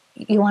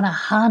you want to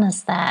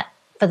harness that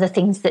for the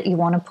things that you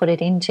want to put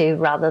it into,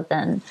 rather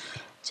than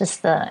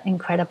just the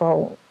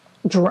incredible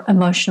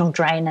emotional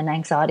drain and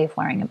anxiety of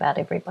worrying about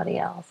everybody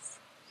else.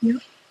 Yeah.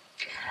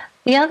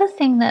 The other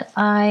thing that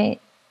I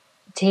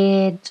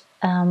did,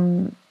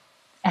 and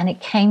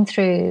it came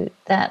through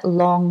that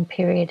long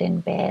period in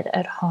bed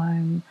at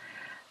home,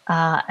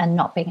 and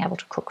not being able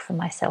to cook for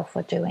myself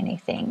or do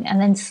anything.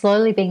 And then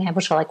slowly being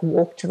able to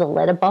walk to the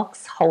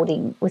letterbox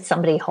with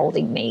somebody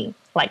holding me,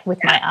 with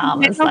my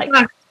arm. It's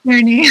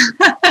journey.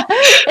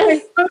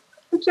 It's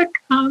such a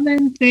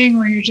common thing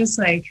where you're just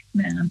like,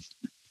 man,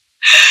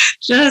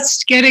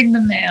 just getting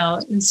the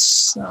mail is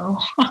so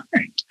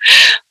hard.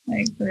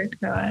 Good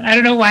God. I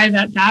don't know why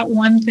that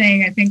one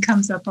thing I think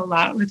comes up a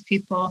lot with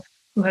people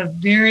who have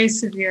very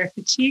severe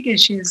fatigue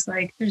issues.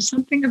 There's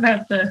something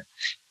about the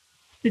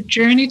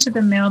journey to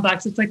the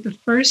mailbox. It's the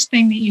first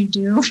thing that you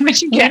do when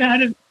you get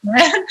out of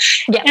bed.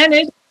 And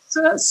it's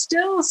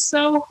still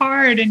so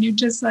hard. And you're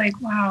just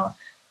wow,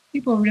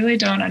 people really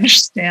don't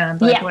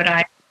understand what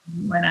I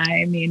when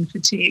I mean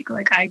fatigue.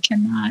 I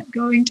cannot.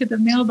 Going to the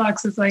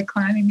mailbox is like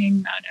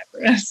climbing Mount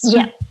Everest.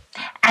 Yeah.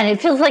 And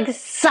it feels like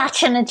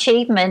such an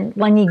achievement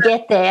when you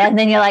get there, and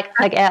then you're like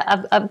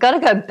I've got to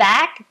go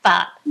back,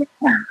 but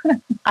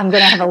I'm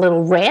going to have a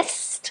little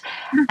rest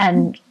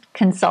and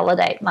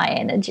consolidate my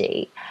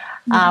energy.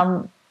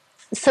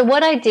 So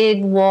what I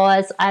did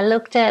was I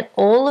looked at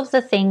all of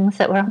the things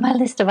that were on my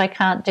list of I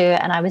can't do,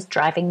 and I was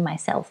driving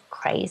myself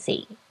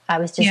crazy. I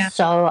was just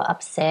so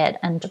upset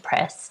and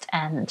depressed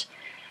and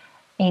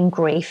in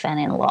grief and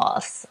in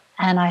loss.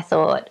 And I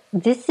thought,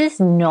 this is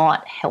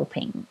not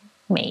helping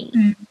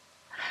me.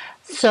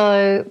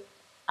 So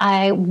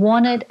I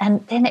wanted,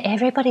 and then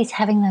everybody's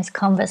having those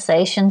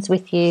conversations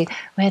with you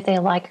where they're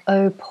like,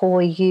 oh,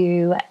 poor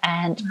you,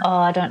 and oh,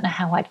 I don't know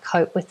how I'd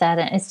cope with that.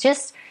 And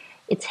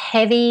it's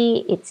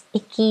heavy, it's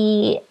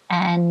icky,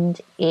 and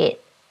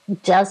it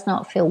does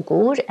not feel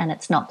good, and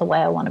it's not the way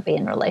I want to be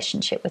in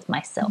relationship with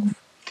myself.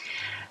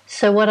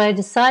 So what I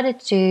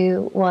decided to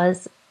do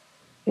was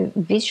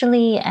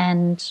visually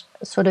and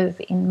sort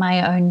of in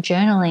my own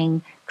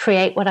journaling,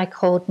 create what I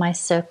called my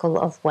circle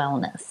of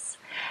wellness.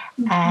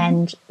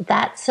 And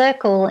that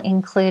circle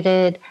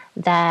included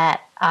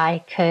that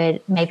I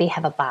could maybe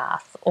have a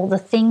bath, all the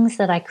things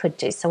that I could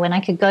do. So when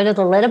I could go to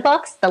the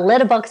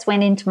letterbox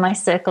went into my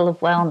circle of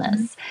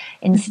wellness.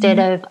 Instead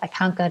of I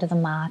can't go to the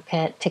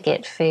market to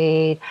get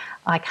food,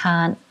 I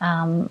can't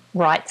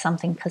write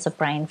something because of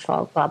brain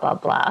fog, blah, blah,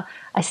 blah.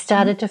 I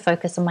started to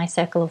focus on my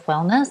circle of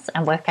wellness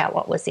and work out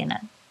what was in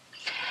it.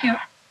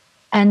 Yep.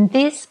 And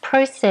this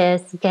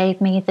process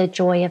gave me the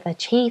joy of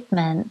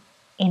achievement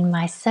in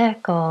my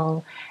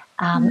circle.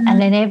 And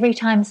then every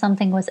time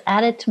something was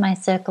added to my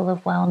circle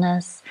of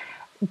wellness,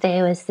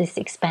 there was this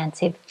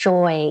expansive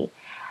joy.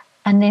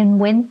 And then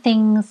when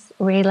things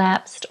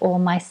relapsed or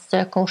my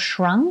circle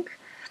shrunk,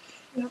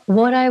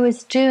 What I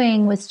was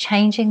doing was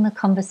changing the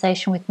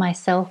conversation with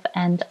myself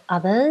and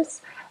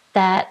others,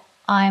 that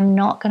I'm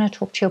not going to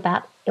talk to you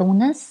about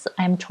illness.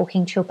 I'm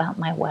talking to you about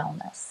my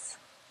wellness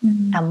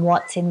and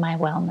what's in my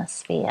wellness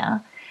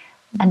sphere.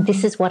 And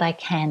this is what I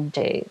can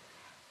do.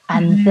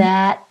 And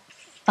that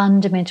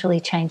fundamentally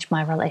changed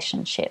my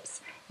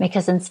relationships,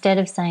 because instead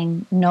of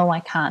saying, no,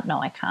 I can't,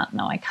 no, I can't,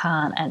 no, I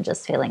can't, and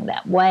just feeling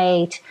that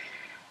weight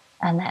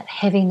and that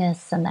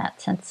heaviness and that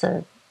sense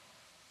of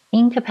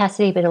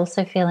incapacity, but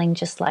also feeling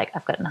just like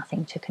I've got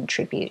nothing to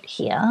contribute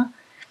here.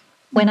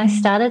 When I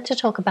started to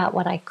talk about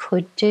what I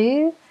could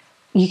do,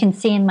 you can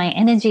see in my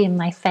energy, in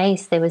my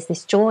face, there was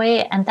this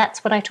joy. And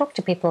that's what I talk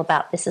to people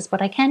about. This is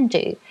what I can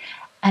do.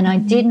 And I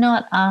did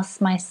not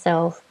ask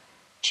myself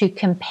to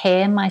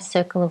compare my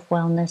circle of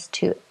wellness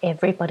to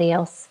everybody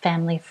else,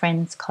 family,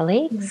 friends,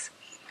 colleagues.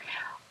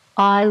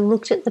 I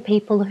looked at the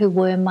people who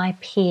were my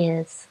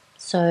peers.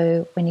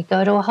 So when you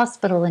go to a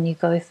hospital and you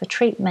go for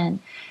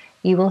treatment,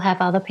 you will have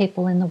other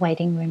people in the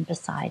waiting room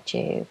beside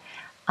you.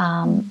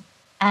 And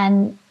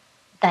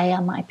they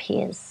are my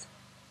peers.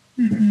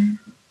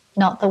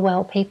 Not the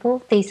well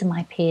people. These are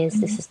my peers.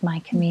 This is my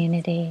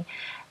community.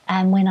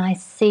 And when I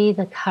see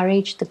the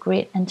courage, the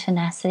grit and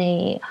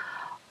tenacity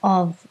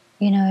of,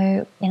 in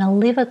a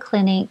liver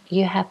clinic,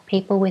 you have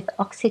people with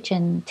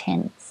oxygen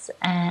tents,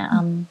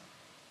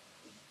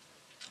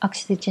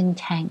 oxygen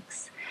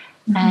tanks,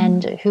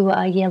 and who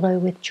are yellow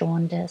with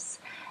jaundice.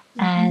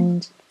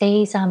 And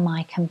these are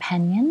my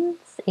companions,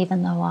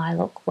 even though I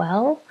look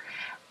well.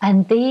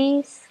 And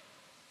these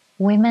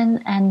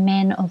women and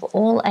men of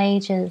all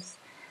ages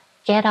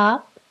get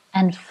up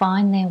and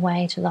find their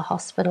way to the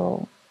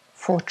hospital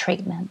for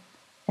treatment.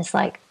 It's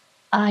like,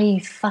 are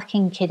you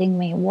fucking kidding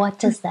me? What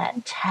does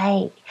that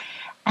take?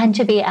 And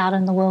to be out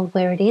in the world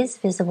where it is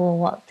visible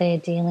what they're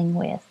dealing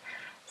with.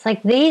 It's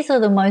like, these are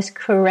the most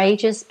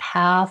courageous,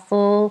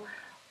 powerful,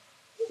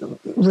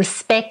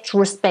 respect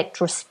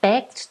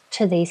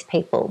to these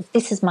people.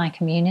 This is my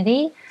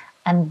community,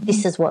 and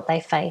this is what they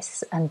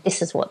face, and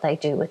this is what they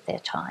do with their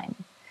time.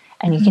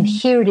 And you can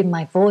hear it in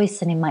my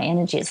voice and in my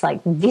energy. It's like,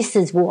 this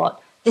is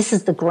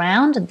the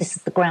ground, and this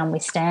is the ground we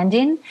stand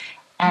in.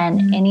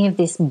 And any of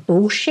this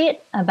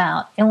bullshit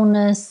about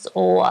illness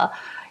or,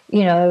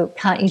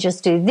 can't you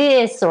just do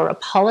this, or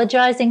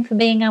apologizing for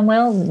being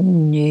unwell?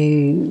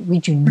 No, we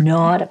do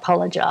not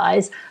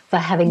apologize for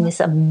having this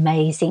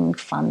amazing,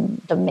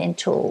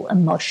 fundamental,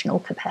 emotional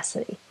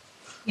capacity.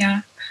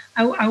 Yeah.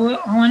 I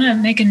want to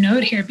make a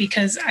note here,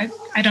 because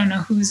I don't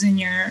know who's in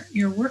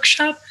your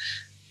workshop.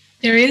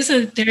 There is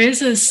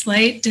a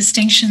slight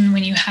distinction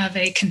when you have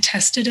a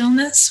contested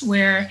illness,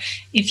 where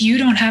if you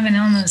don't have an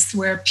illness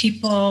where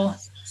people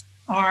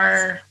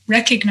are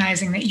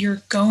recognizing that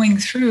you're going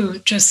through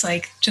just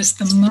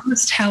the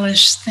most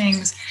hellish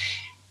things,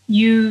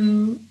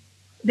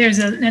 there's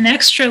an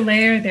extra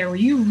layer there where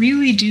you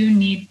really do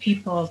need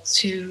people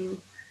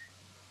to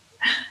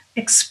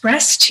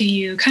express to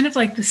you kind of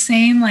like the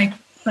same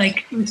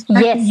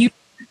respect you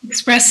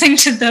expressing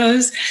to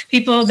those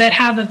people that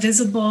have a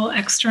visible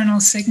external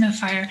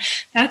signifier.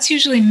 That's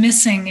usually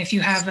missing if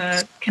you have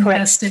a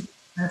contested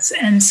illness.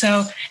 And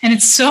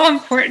it's so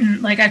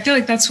important. Like, I feel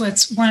like that's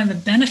what's one of the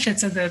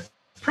benefits of the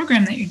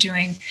program that you're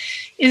doing,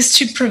 is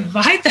to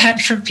provide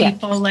that for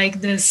people,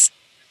 like this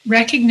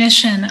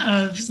recognition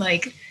of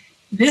like,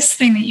 this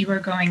thing that you are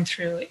going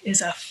through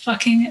is a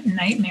fucking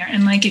nightmare.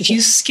 And like, if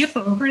you skip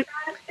over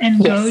that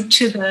and go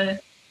to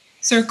the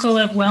circle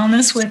of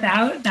wellness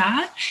without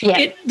that,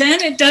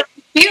 then it doesn't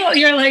feel,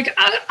 you're like,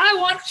 I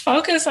want to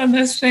focus on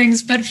those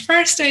things, but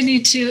first I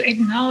need to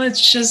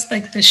acknowledge just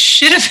like the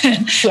shit of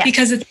it,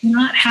 because it's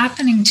not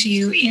happening to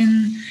you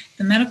in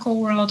the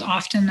medical world,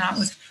 often not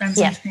with friends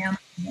and family.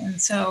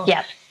 And so,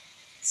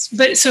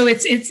 but so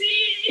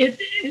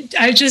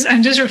I'm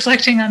just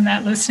reflecting on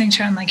that, listening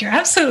to it. I'm like, you're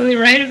absolutely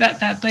right about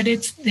that, but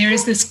there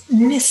is this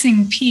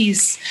missing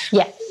piece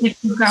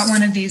if you've got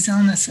one of these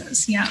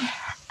illnesses.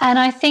 And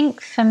I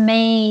think for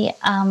me,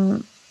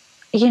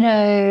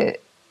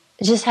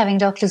 just having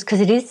doctors,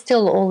 because it is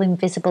still all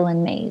invisible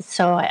in me,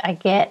 so I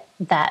get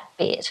that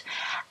bit.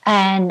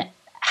 And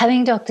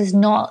having doctors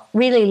not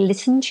really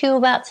listen to you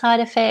about side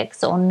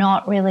effects, or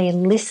not really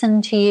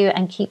listen to you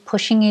and keep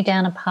pushing you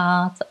down a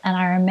path. And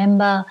I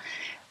remember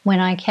when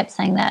I kept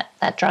saying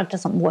that drug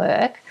doesn't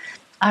work,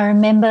 I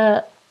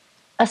remember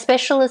a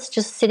specialist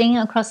just sitting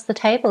across the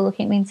table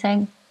looking at me and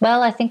saying,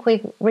 well, I think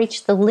we've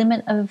reached the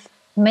limit of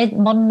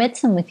modern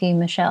medicine with you,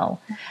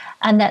 Michelle.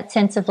 And that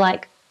sense of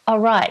like, oh,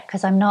 right,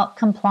 because I'm not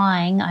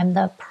complying, I'm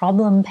the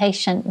problem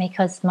patient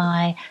because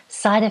my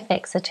side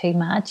effects are too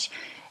much.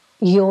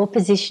 Your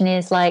position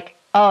is like,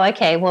 oh,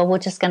 okay, well, we're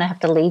just going to have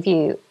to leave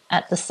you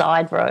at the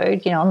side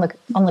road, on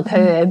the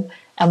curb,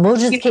 and we'll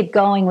just keep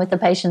going with the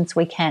patients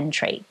we can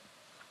treat.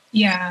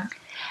 Yeah.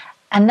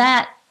 And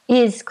that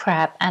is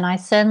crap. And I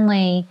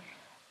certainly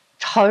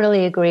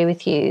totally agree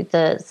with you.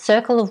 The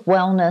circle of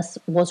wellness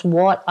was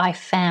what I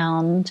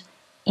found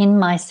in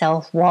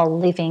myself while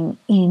living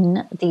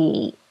in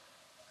the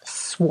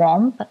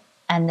swamp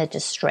and the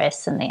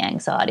distress and the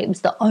anxiety. It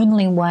was the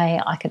only way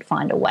I could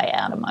find a way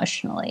out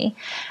emotionally.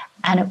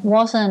 And it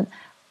wasn't,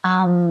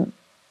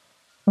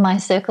 my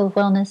circle of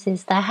wellness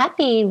is the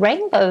happy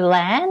rainbow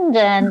land,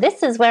 and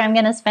this is where I'm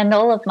going to spend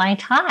all of my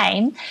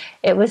time.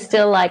 It was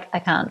still like, I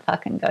can't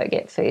fucking go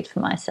get food for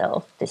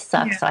myself. This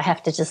sucks. Yeah. I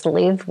have to just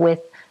live with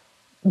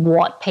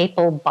what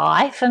people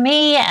buy for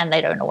me, and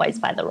they don't always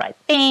buy the right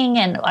thing.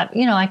 And,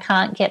 I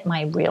can't get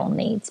my real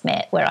needs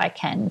met where I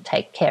can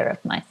take care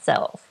of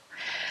myself.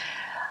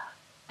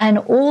 And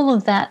all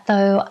of that,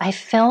 though, I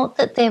felt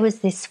that there was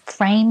this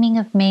framing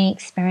of me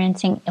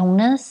experiencing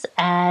illness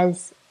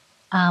as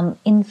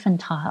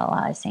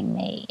infantilizing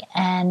me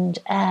and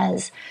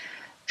as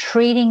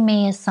treating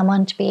me as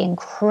someone to be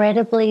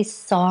incredibly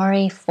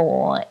sorry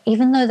for.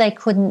 Even though they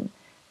couldn't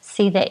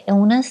see the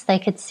illness, they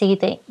could see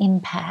the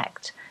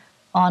impact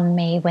on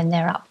me when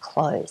they're up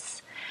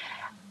close.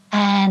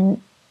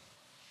 And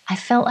I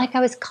felt like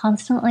I was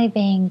constantly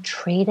being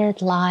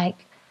treated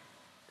like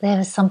there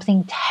was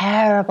something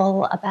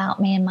terrible about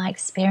me and my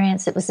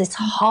experience. It was this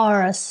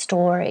horror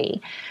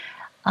story.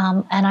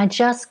 And I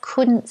just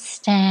couldn't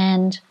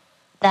stand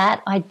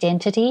that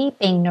identity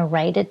being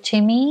narrated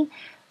to me,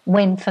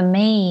 when for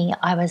me,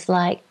 I was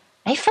like,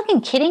 are you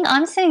fucking kidding?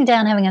 I'm sitting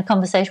down having a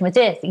conversation with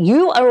death.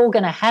 You are all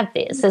going to have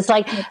this. It's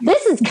like,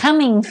 this is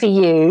coming for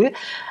you.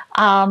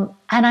 And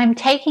I'm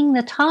taking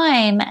the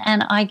time,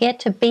 and I get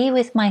to be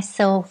with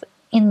myself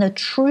in the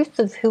truth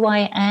of who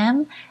I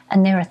am.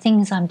 And there are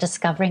things I'm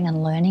discovering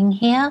and learning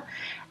here.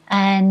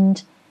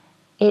 And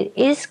it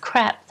is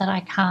crap that I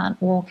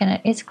can't walk, and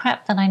it is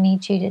crap that I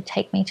need you to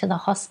take me to the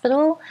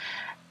hospital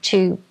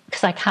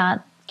because I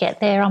can't get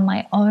there on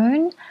my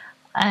own.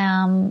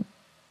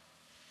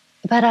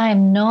 But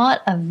I'm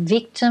not a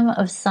victim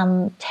of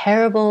some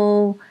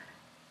terrible,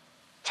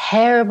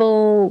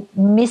 terrible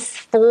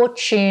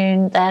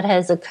misfortune that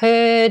has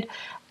occurred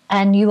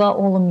and you are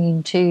all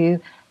immune to.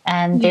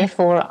 And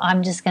therefore,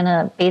 I'm just going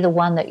to be the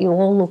one that you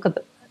all look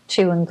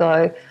to and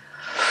go,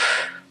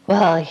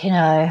 well,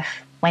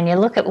 when you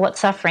look at what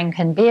suffering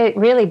can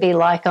really be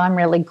like, I'm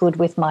really good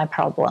with my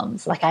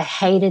problems. Like, I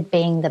hated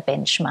being the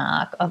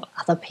benchmark of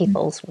other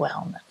people's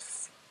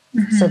wellness.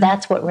 Mm-hmm. So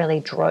that's what really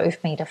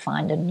drove me to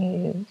find a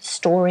new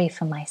story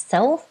for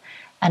myself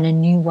and a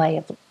new way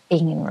of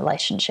being in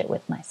relationship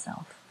with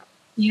myself.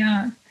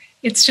 Yeah.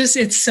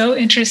 It's so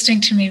interesting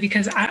to me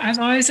because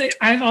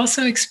I've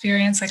also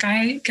experienced, like,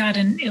 I got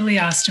an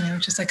ileostomy,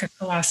 which is like a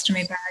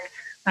colostomy bag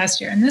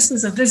last year. And this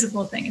is a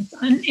visible thing.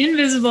 It's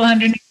invisible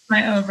underneath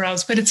my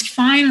overalls, but it's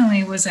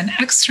finally was an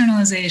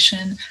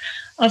externalization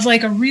of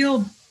like a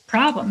real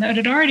problem that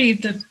had already,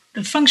 the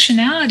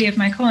functionality of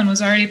my colon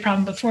was already a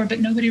problem before,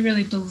 but nobody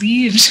really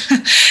believed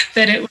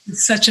that it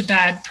was such a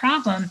bad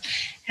problem.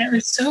 And it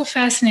was so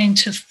fascinating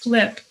to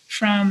flip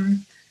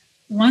from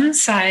one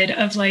side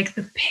of like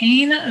the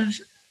pain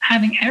of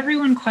having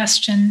everyone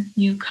question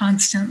you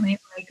constantly,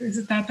 like, is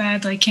it that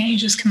bad? Like, can't you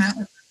just come out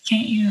with,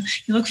 can't you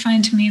look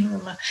fine to me, blah, blah,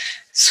 blah.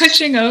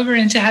 Switching over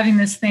into having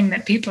this thing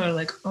that people are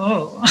like,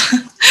 oh,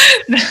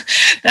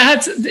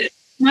 that's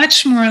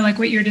much more like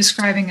what you're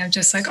describing of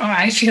just like, oh,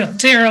 I feel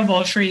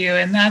terrible for you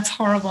and that's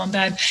horrible and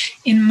bad.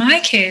 In my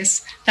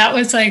case, that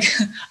was like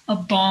a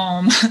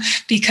balm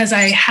because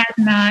I had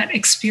not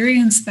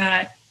experienced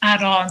that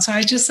at all. And so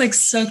I just like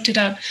soaked it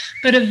up.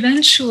 But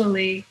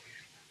eventually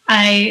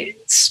I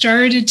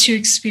started to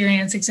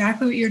experience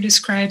exactly what you're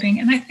describing.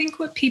 And I think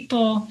what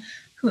people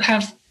who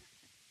have,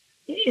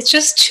 it's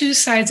just two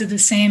sides of the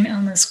same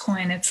illness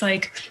coin. It's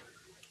like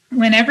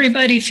when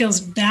everybody feels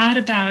bad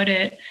about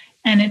it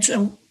and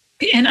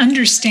and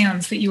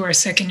understands that you are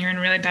sick and you're in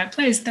a really bad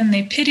place, then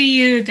they pity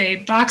you, they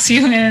box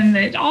you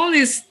in, all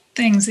these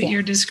things that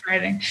you're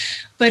describing.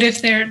 But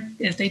if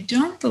they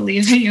don't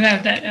believe that you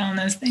have that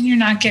illness, then you're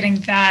not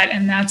getting that,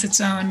 and that's its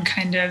own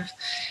kind of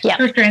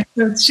character.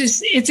 And so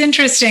it's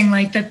interesting,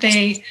 like that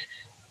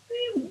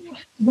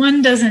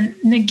one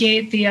doesn't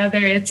negate the other.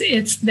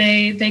 It's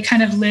they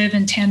kind of live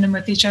in tandem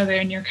with each other,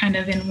 and you're kind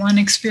of in one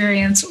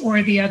experience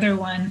or the other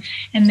one,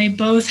 and they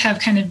both have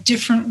kind of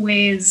different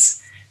ways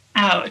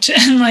out.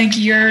 And like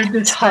you're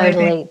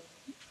totally.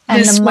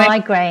 And the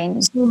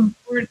migraine,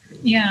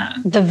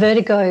 the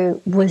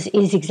vertigo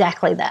is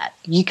exactly that.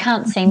 You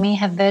can't see me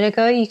have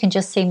vertigo. You can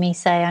just see me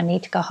say, I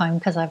need to go home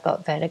because I've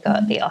got vertigo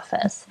at the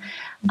office.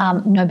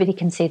 Nobody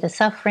can see the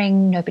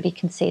suffering. Nobody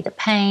can see the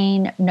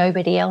pain.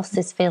 Nobody else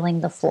is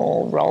feeling the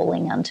floor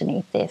rolling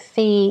underneath their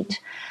feet.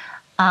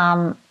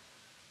 And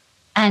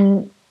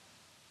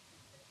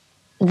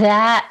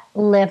that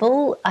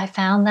level, I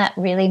found that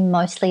really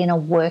mostly in a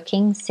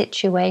working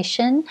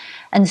situation.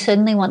 And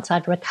certainly once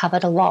I'd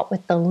recovered a lot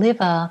with the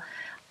liver,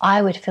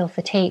 I would feel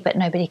fatigue, but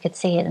nobody could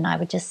see it. And I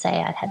would just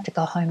say I'd had to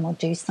go home or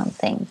do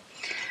something.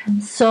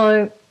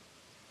 So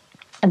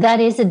that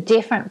is a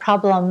different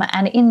problem.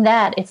 And in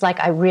that, it's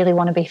like, I really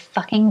want to be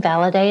fucking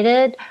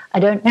validated. I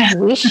don't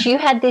wish you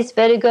had this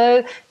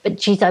vertigo, but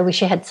geez, I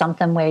wish you had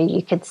something where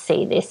you could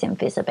see this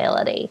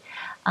invisibility.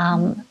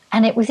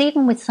 And it was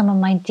even with some of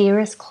my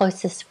dearest,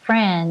 closest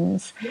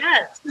friends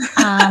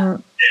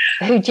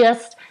who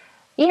just,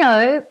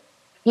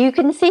 you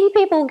can see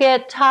people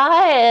get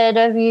tired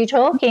of you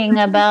talking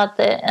about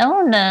the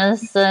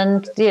illness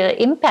and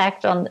the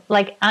impact on,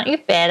 like, aren't you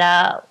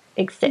better,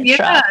 Yeah,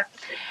 etc.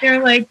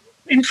 they're like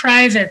in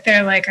private.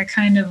 They're like,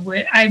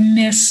 I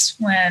miss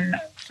when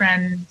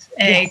friend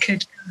A Yes,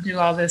 could do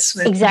all this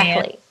with me.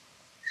 exactly.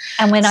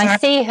 And when I Sorry,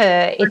 see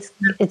her, it's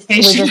we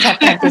patient. just have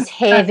to have this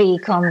heavy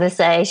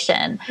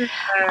conversation.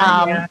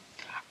 Yeah.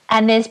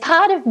 And there's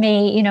part of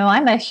me,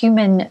 I'm a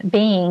human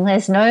being.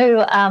 There's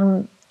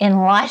no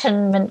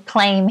enlightenment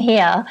claim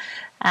here.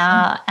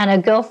 And a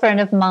girlfriend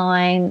of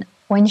mine,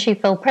 when she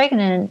fell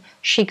pregnant,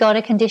 she got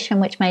a condition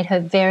which made her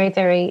very,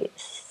 very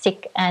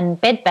sick and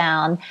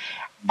bedbound.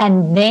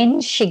 And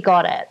then she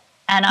got it.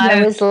 And I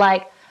Yeah. was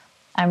like,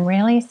 I'm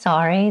really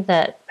sorry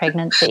that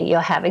pregnancy,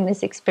 you're having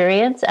this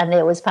experience. And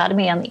there was part of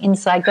me on the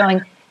inside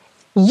going,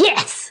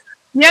 yes,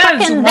 Yes.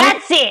 fucking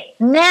that's it.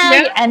 Now,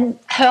 Yeah. and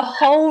her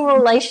whole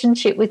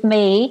relationship with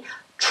me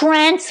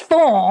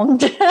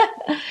transformed.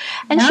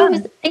 And she Yeah.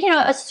 was,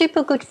 a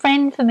super good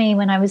friend for me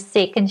when I was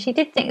sick. And she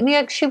did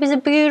think, she was a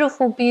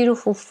beautiful,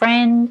 beautiful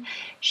friend.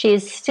 She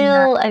is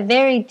still a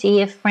very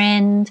dear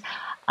friend.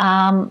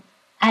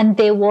 And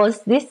there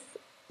was this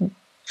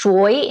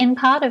joy in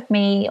part of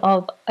me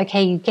of,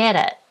 okay, you get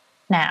it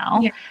now.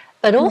 Yeah.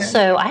 But Yeah.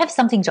 also, I have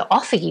something to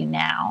offer you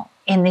now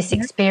in this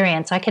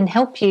experience. I can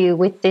help you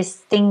with this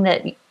thing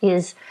that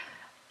is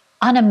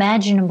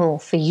unimaginable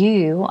for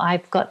you.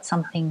 I've got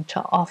something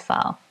to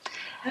offer.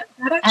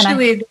 That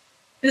actually,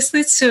 this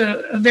leads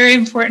to a very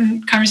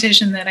important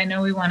conversation that I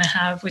know we want to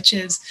have, which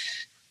is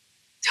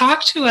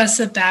talk to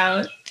us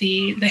about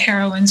the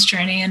heroine's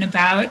journey and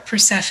about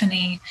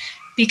Persephone,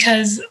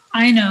 because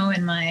I know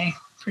in my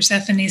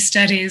Persephone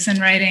studies and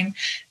writing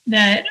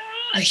that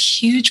a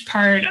huge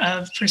part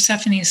of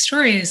Persephone's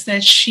story is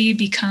that she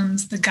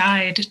becomes the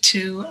guide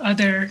to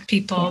other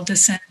people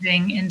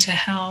descending into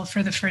hell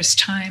for the first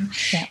time.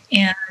 Yeah.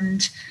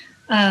 And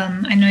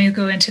I know you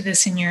go into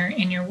this in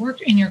your work,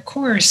 in your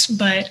course,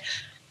 but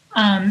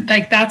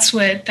that's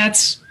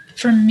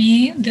for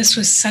me, this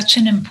was such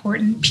an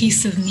important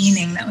piece of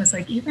meaning that was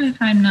like, even if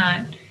I'm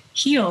not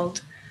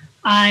healed,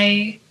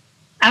 I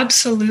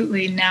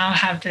absolutely now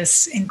have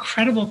this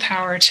incredible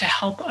power to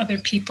help other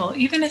people,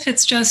 even if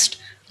it's just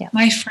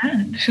my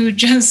friend who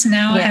just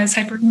now has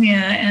hyperemia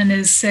and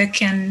is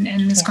sick and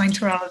is going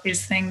through all of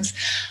these things.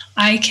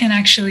 I can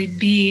actually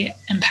be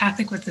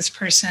empathic with this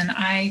person.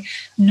 I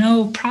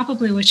know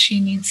probably what she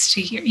needs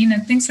to hear,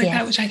 things like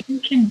that, which I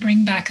think can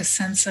bring back a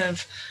sense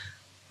of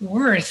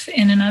worth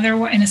in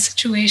a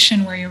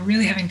situation where you're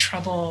really having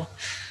trouble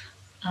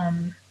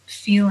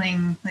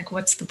feeling like,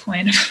 what's the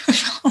point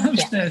of all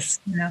of this,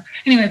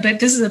 Anyway,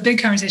 but this is a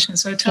big conversation.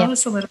 So tell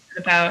us a little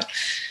bit about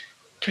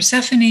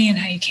Persephone and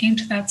how you came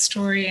to that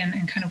story and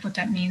kind of what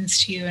that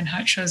means to you and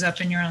how it shows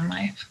up in your own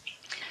life.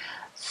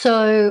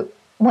 So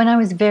when I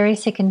was very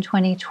sick in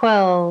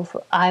 2012,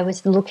 I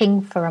was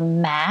looking for a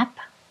map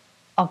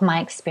of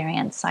my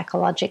experience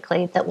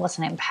psychologically that was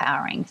an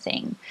empowering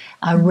thing.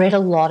 I read a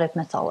lot of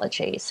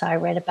mythology. So I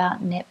read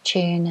about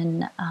Neptune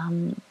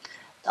and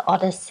the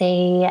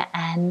Odyssey,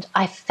 and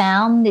I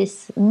found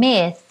this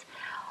myth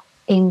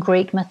in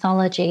Greek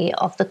mythology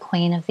of the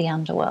queen of the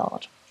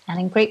underworld. And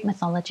in Greek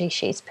mythology,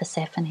 she's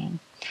Persephone.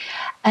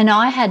 And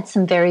I had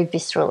some very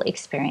visceral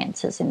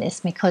experiences in this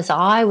because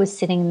I was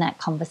sitting in that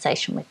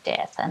conversation with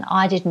death and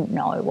I didn't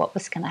know what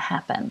was going to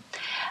happen.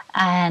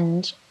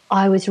 And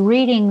I was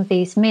reading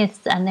these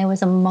myths, and there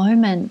was a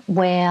moment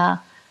where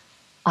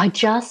I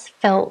just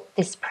felt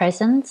this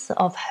presence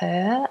of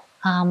her,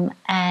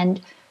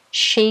 and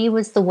she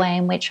was the way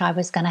in which I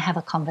was going to have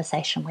a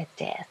conversation with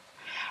death.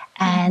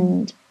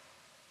 And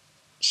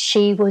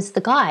she was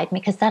the guide,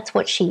 because that's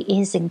what she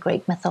is in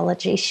Greek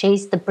mythology.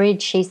 She's the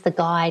bridge, she's the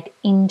guide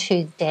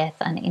into death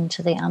and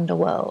into the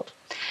underworld.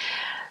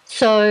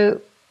 So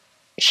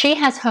she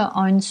has her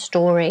own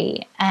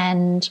story,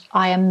 and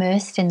I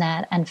immersed in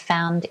that and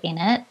found in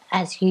it,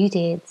 as you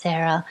did,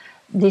 Sarah,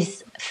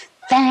 this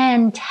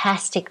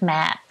fantastic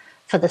map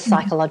for the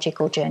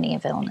psychological journey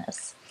of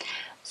illness.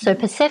 So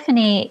Persephone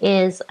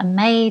is a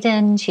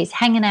maiden. She's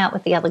hanging out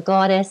with the other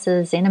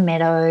goddesses in a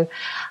meadow,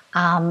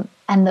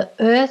 and the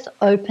earth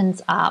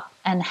opens up,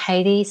 and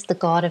Hades, the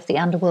god of the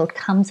underworld,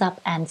 comes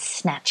up and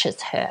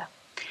snatches her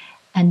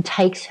and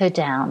takes her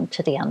down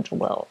to the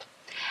underworld.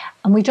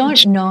 And we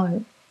don't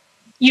know.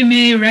 You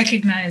may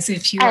recognize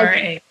if you are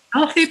a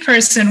healthy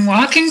person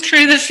walking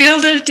through the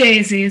field of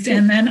daisies,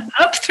 and then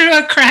up through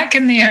a crack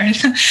in the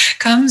earth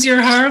comes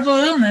your horrible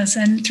illness,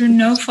 and through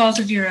no fault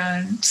of your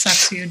own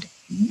sucks you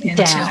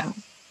down.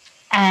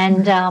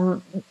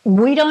 And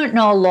we don't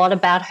know a lot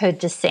about her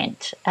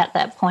descent at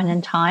that point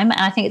in time.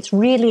 And I think it's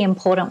really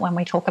important when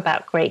we talk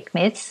about Greek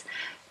myths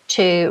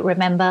to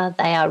remember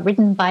they are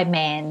written by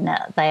men.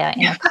 They are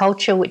in a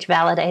culture which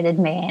validated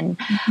men.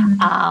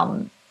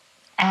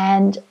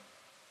 And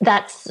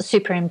that's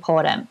super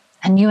important.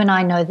 And you and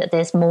I know that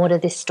there's more to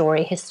this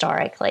story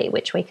historically,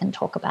 which we can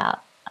talk about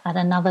at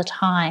another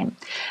time.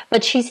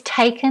 But she's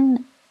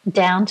taken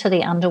down to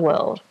the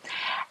underworld.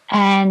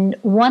 And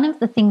one of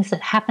the things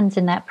that happens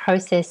in that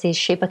process is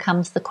she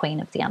becomes the queen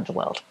of the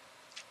underworld.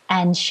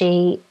 And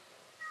she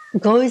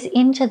goes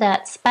into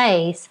that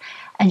space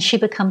and she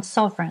becomes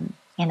sovereign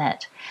in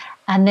it.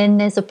 And then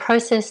there's a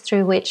process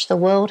through which the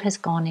world has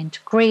gone into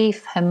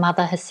grief. Her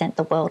mother has sent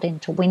the world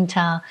into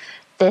winter.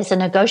 There's a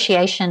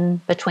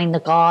negotiation between the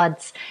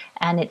gods,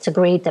 and it's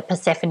agreed that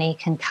Persephone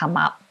can come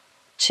up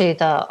to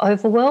the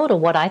overworld, or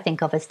what I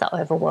think of as the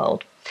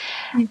overworld.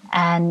 Mm-hmm.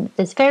 And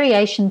there's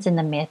variations in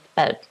the myth,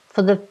 but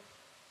for the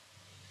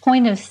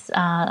point of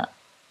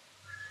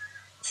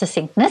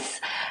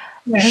succinctness,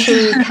 yes.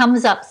 She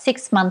comes up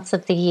 6 months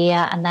of the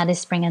year, and that is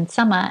spring and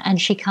summer,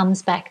 and she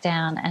comes back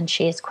down and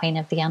she is queen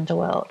of the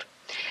underworld.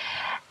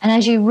 And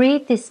as you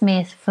read this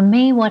myth, for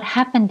me what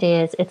happened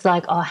is it's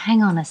like, oh,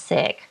 hang on a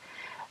sec.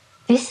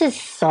 This is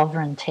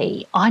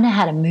sovereignty. I know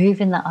how to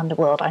move in the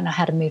underworld. I know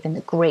how to move in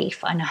the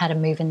grief. I know how to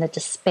move in the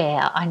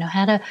despair. I know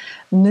how to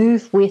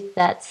move with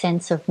that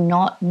sense of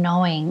not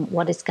knowing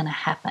what is going to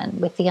happen,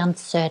 with the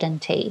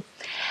uncertainty.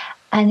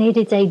 And it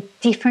is a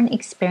different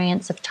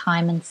experience of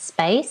time and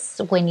space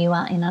when you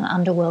are in an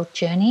underworld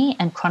journey,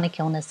 and chronic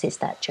illness is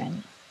that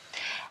journey.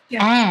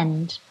 Yeah.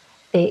 And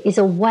there is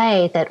a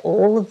way that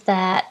all of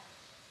that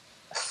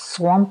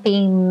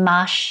swampy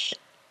mush,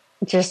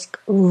 just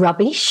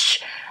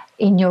rubbish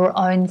in your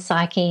own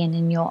psyche and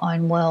in your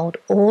own world,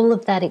 all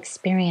of that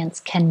experience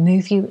can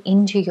move you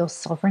into your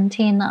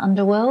sovereignty in the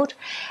underworld.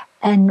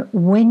 And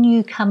when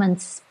you come and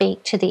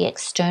speak to the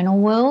external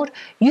world,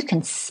 you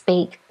can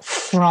speak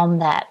from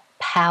that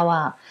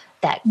power,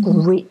 that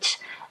grit,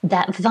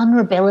 that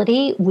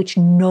vulnerability, which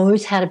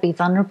knows how to be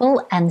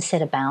vulnerable and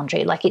set a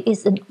boundary. Like, it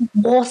is an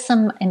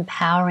awesome,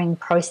 empowering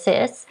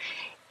process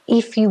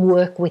if you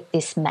work with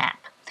this map.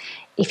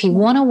 If you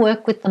want to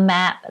work with the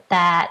map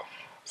that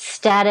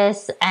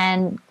status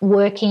and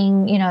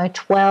working,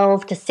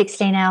 12 to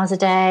 16 hours a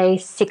day,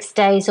 6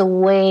 days a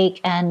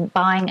week, and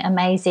buying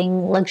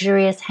amazing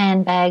luxurious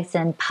handbags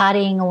and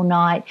partying all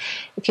night,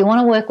 if you want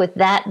to work with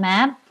that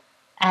map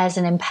as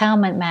an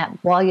empowerment map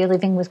while you're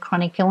living with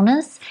chronic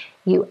illness,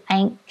 you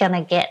ain't going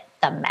to get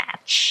the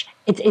match.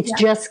 It's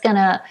just going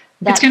to,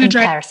 that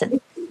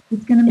comparison.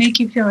 It's going to make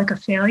you feel like a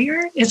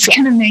failure. It's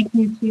going to make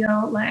you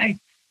feel like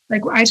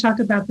I talk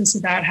about this,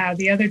 about how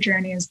the other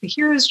journey is the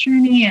hero's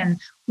journey, and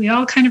we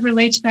all kind of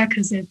relate to that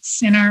because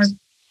it's in our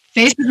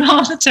faces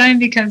all the time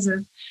because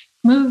of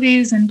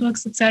movies and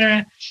books,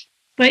 etc.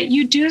 But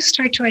you do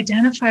start to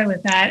identify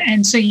with that,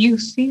 and so you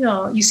see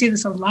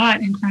this a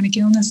lot in chronic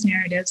illness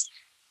narratives,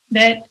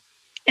 that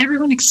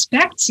everyone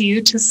expects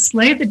you to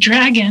slay the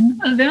dragon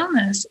of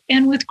illness,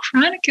 and with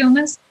chronic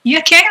illness,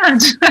 you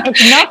can't.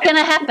 It's not going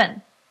to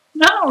happen.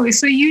 No,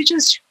 so you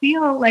just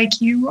feel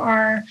like you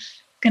are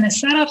going to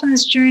set off on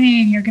this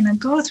journey and you're going to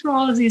go through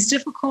all of these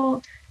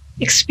difficult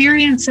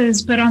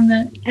experiences, but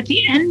at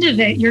the end of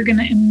it, you're going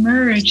to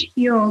emerge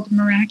healed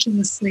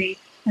miraculously.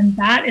 And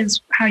that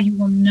is how you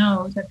will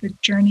know that the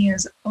journey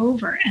is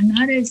over. And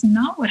that is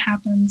not what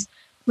happens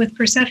with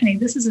Persephone.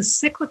 This is a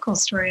cyclical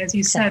story, as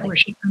you said, where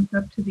she comes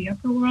up to the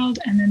upper world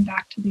and then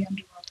back to the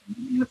underworld,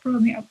 and the upper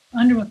world and the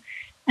underworld.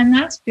 And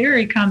that's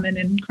very common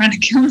in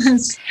chronic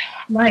illness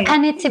life.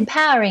 And it's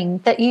empowering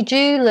that you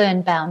do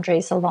learn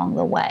boundaries along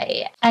the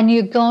way. And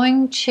you're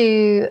going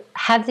to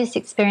have this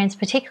experience,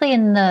 particularly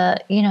in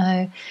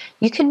the,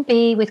 you can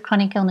be with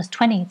chronic illness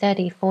 20,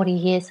 30, 40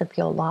 years of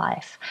your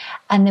life.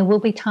 And there will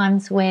be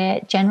times where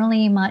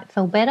generally you might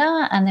feel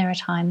better, and there are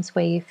times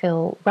where you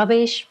feel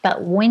rubbish.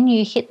 But when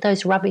you hit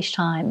those rubbish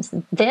times,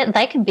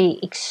 they can be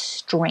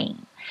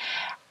extreme.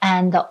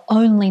 And the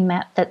only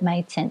map that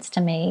made sense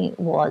to me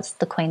was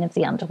the Queen of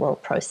the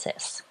Underworld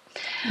process.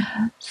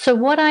 Mm-hmm. So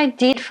what I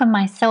did for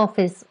myself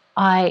is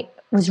I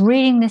was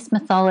reading this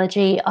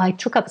mythology. I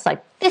took up, it's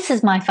like, this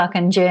is my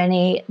fucking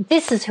journey.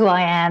 This is who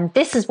I am.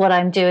 This is what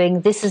I'm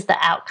doing. This is the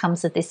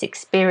outcomes of this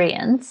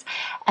experience.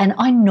 And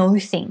I know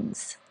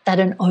things that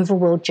an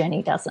overworld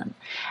journey doesn't.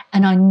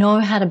 And I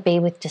know how to be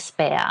with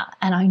despair.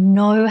 And I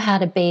know how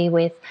to be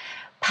with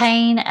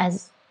pain,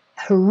 as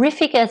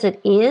horrific as it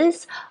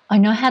is. I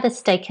know how to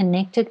stay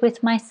connected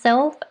with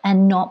myself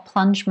and not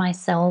plunge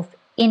myself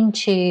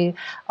into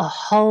a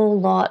whole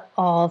lot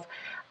of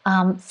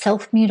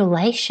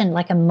self-mutilation,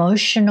 like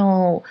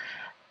emotional,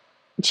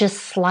 just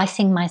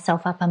slicing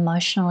myself up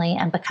emotionally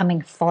and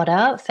becoming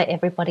fodder for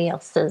everybody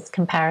else's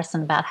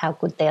comparison about how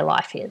good their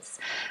life is.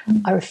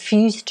 Mm-hmm. I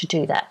refuse to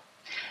do that.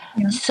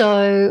 Yeah.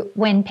 So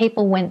when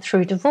people went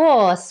through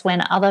divorce,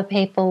 when other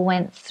people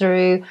went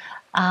through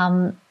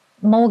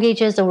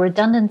mortgages or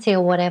redundancy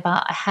or whatever,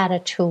 I had a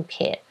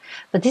toolkit.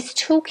 But this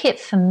toolkit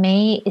for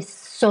me is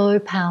so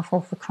powerful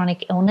for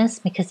chronic illness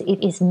because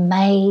it is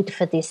made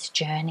for this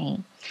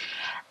journey.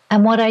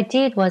 And what I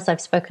did was,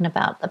 I've spoken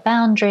about the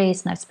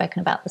boundaries and I've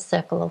spoken about the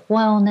circle of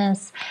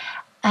wellness,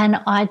 and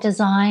I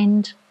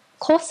designed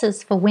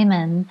courses for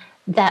women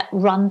that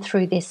run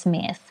through this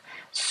myth.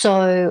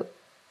 So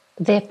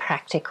they're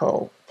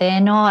practical. They're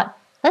not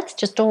let's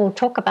just all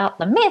talk about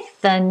the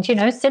myth and,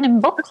 sit in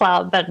book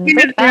club and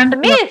read about the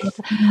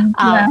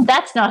Yeah. myth.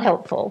 That's not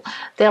helpful.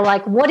 They're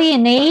like, what do you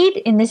need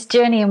in this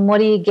journey and what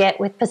do you get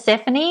with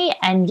Persephone?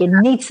 And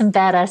you need some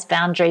badass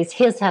boundaries.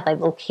 Here's how they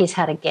look. Here's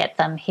how to get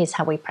them. Here's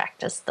how we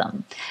practice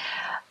them.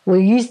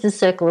 We use the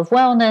circle of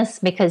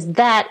wellness because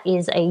that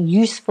is a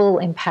useful,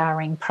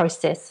 empowering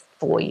process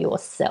for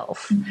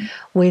yourself. Mm-hmm.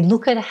 We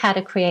look at how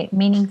to create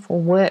meaningful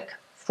work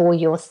for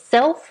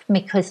yourself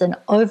because an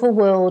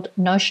overworld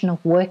notion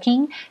of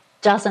working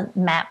doesn't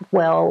map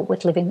well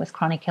with living with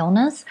chronic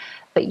illness,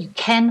 but you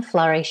can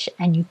flourish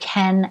and you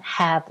can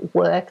have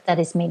work that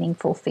is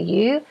meaningful for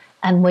you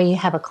and where you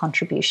have a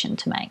contribution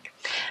to make.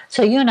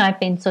 So you and I have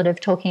been sort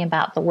of talking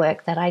about the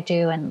work that I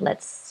do, and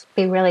let's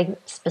be really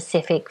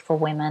specific for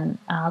women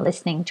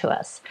listening to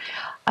us.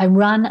 I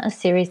run a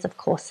series of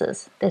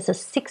courses. There's a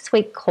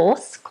 6-week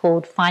course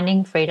called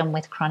Finding Freedom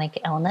with Chronic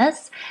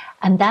Illness,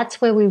 and that's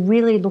where we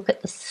really look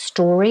at the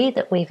story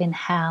that we've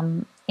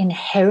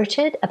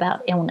inherited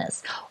about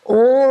illness.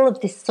 All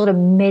of this sort of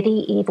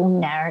medieval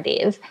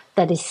narrative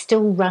that is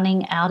still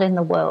running out in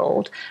the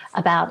world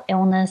about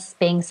illness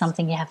being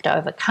something you have to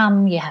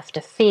overcome, you have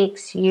to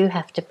fix, you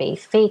have to be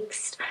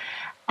fixed,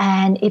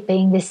 and it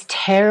being this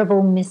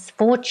terrible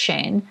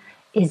misfortune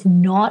is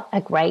not a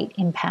great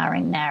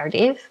empowering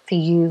narrative for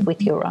you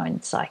with your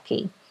own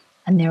psyche.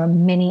 And there are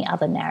many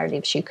other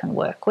narratives you can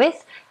work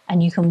with,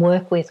 and you can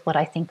work with what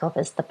I think of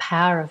as the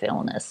power of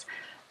illness.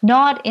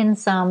 Not in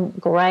some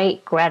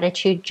great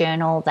gratitude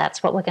journal,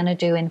 that's what we're going to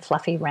do in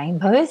fluffy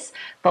rainbows,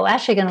 but we're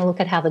actually going to look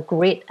at how the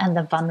grit and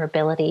the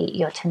vulnerability,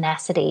 your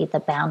tenacity, the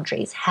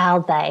boundaries, how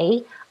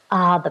they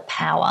are the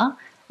power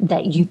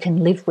that you can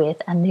live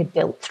with, and they're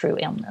built through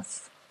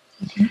illness.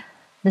 Mm-hmm.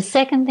 The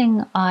second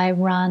thing I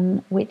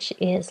run, which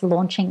is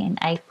launching in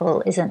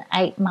April, is an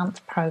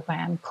 8-month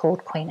program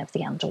called Queen of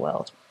the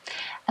Underworld.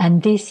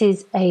 And this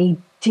is a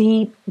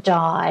deep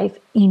dive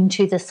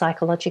into the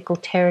psychological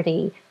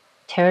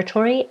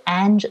territory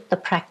and the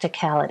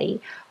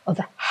practicality of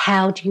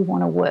how do you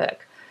want to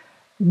work?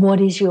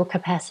 What is your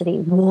capacity?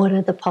 What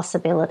are the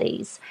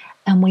possibilities?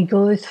 And we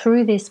go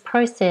through this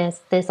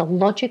process. There's a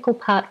logical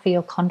part for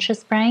your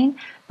conscious brain,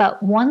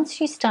 but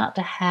once you start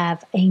to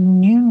have a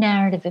new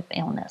narrative of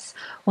illness,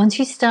 once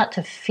you start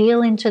to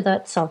feel into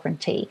that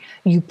sovereignty,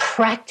 you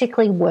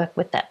practically work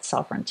with that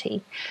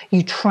sovereignty.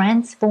 You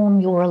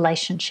transform your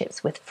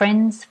relationships with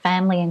friends,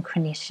 family, and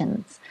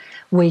clinicians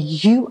where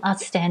you are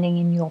standing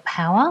in your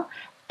power,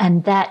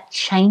 and that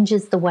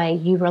changes the way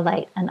you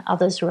relate and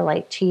others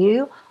relate to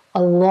you.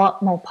 A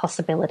lot more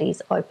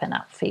possibilities open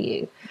up for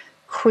you.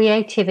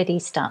 Creativity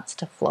starts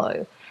to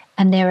flow.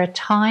 And there are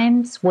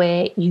times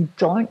where you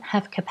don't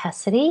have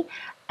capacity,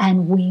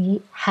 and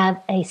we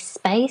have a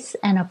space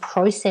and a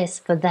process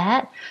for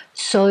that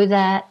so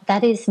that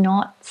that is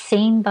not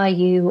seen by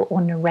you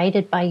or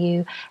narrated by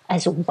you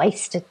as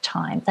wasted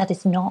time. That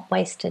is not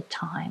wasted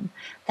time.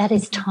 That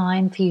is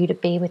time for you to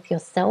be with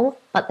yourself,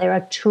 but there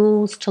are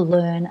tools to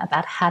learn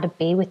about how to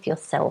be with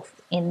yourself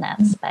in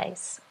that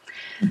space.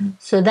 Mm-hmm.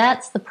 So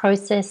that's the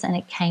process, and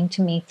it came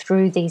to me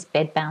through these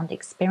bedbound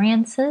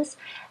experiences.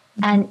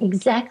 Mm-hmm. And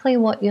exactly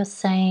what you're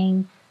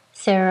saying,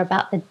 Sarah,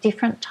 about the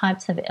different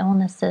types of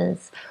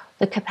illnesses,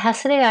 the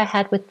capacity I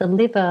had with the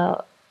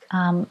liver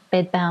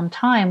bedbound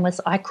time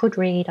was I could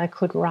read, I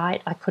could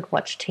write, I could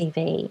watch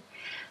TV.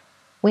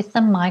 With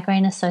the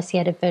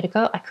migraine-associated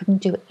vertigo, I couldn't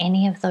do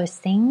any of those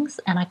things,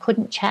 and I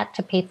couldn't chat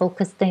to people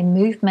because their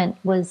movement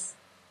was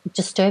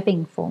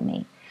disturbing for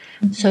me.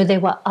 Mm-hmm. So there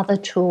were other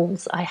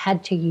tools I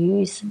had to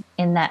use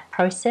in that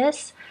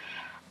process,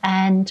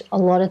 and a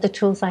lot of the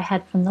tools I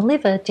had from the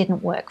liver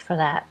didn't work for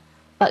that.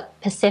 But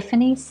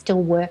Persephone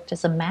still worked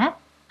as a map,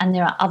 and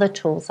there are other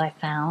tools I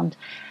found.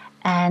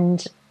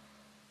 And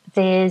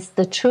there's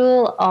the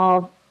tool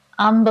of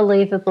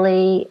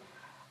unbelievably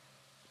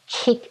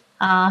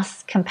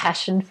kick-ass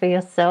compassion for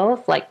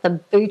yourself, like the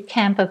boot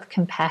camp of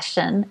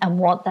compassion and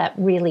what that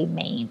really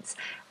means.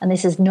 And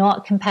this is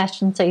not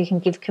compassion so you can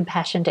give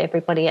compassion to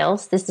everybody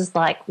else. This is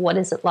like, what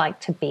is it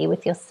like to be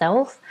with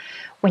yourself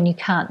when you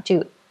can't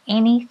do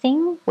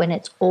anything, when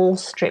it's all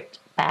stripped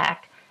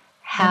back?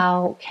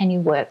 How can you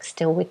work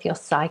still with your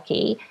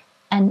psyche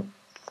and,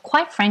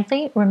 quite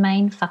frankly,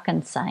 remain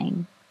fucking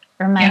sane?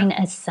 Remain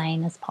as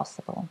sane as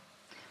possible.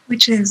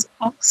 Which is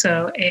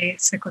also a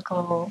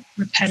cyclical,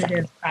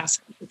 repetitive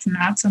process. It's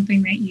not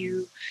something that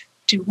you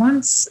do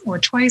once or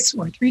twice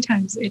or 3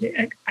 times.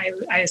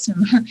 I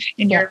assume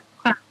in your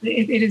class,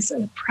 it is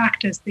a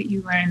practice that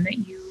you learn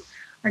that you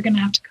are going to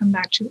have to come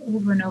back to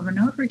over and over and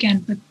over again.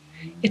 But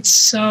it's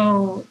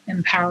so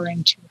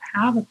empowering to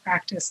have a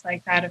practice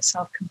like that of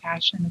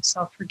self-compassion, of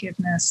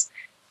self-forgiveness,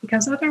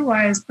 because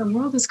otherwise the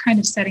world is kind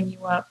of setting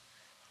you up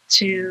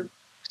to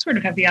sort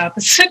of have the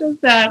opposite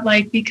of that,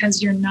 like,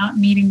 because you're not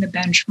meeting the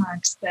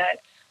benchmarks that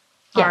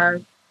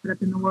are put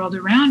up in the world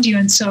around you.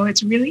 And so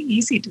it's really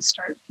easy to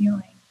start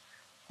feeling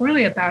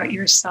poorly about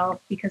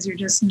yourself because you're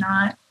just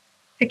not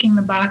ticking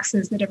the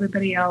boxes that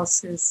everybody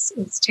else is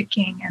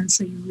ticking. And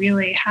so you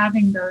really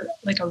having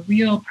a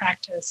real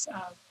practice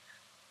of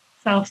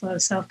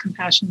self-love,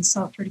 self-compassion,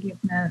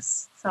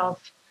 self-forgiveness,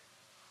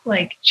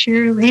 like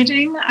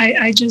cheerleading.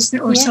 I just,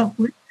 or self,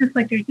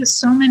 like there's just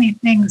so many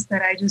things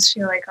that I just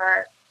feel like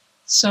are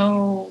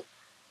so,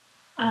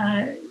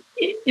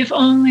 if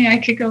only I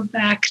could go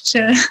back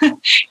to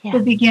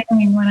the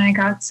beginning when I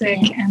got sick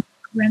and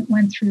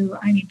went through,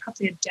 I mean,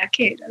 probably a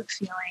decade of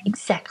feeling.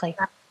 Exactly.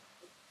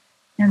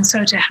 And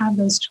so to have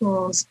those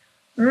tools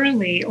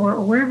early or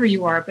wherever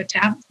you are, but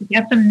to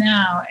get them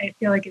now, I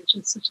feel like it's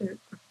just such a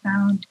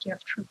profound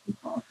gift for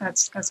people.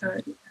 That's how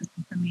it is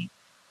for me.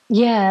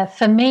 Yeah,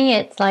 for me,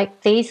 it's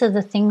like these are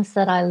the things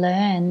that I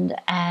learned,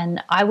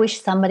 and I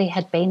wish somebody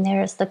had been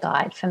there as the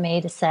guide for me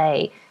to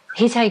say,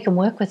 here's how you can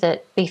work with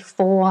it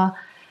before,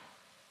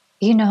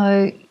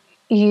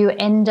 you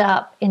end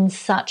up in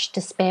such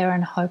despair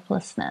and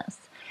hopelessness.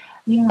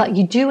 Yeah. But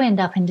you do end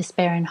up in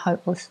despair and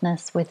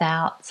hopelessness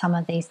without some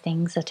of these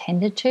things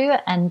attended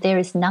to, and there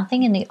is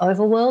nothing in the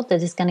overworld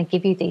that is going to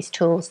give you these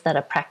tools that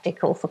are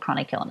practical for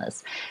chronic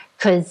illness,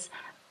 because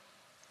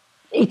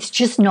it's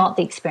just not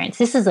the experience.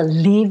 This is a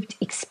lived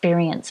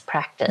experience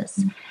practice.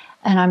 Mm-hmm.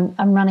 And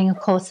I'm running a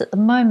course at the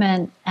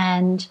moment,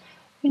 and,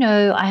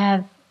 I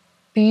have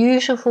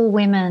beautiful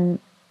women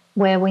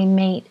where we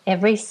meet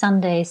every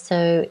Sunday.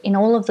 So in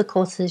all of the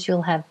courses,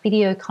 you'll have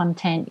video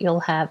content,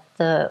 you'll have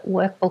the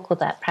workbook or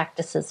that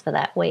practices for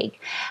that week.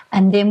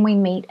 And then we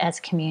meet as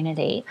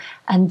community.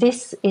 And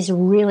this is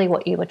really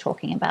what you were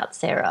talking about,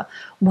 Sarah.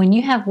 When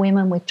you have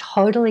women with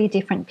totally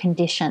different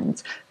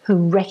conditions who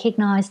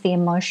recognize the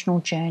emotional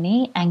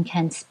journey and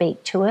can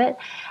speak to it,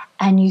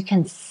 and you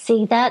can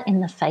see that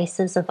in the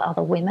faces of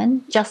other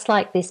women, just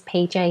like this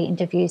PJ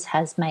Interviews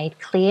has made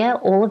clear.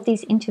 All of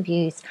these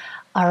interviews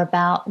are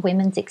about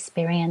women's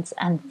experience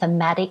and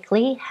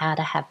thematically how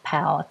to have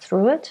power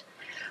through it.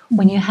 Mm-hmm.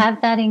 When you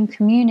have that in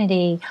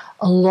community,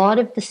 a lot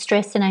of the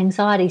stress and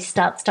anxiety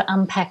starts to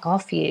unpack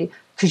off you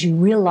because you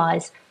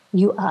realize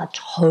you are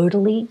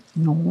totally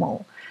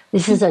normal.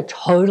 This is a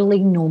totally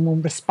normal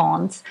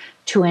response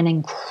to an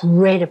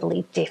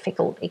incredibly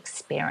difficult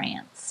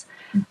experience.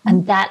 Mm-hmm.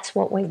 And that's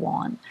what we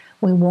want.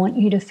 We want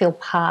you to feel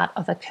part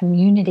of a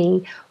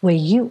community where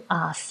you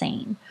are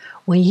seen,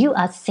 where you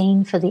are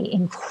seen for the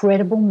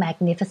incredible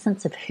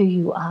magnificence of who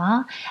you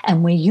are,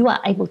 and where you are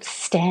able to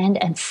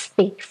stand and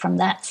speak from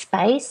that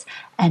space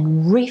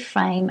and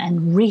reframe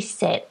and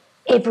reset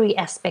every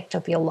aspect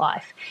of your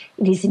life.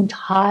 It is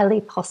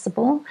entirely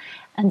possible.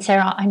 And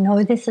Sarah, I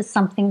know this is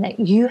something that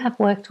you have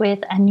worked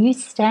with, and you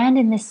stand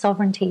in this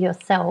sovereignty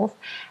yourself,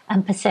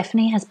 and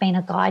Persephone has been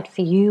a guide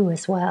for you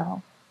as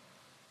well.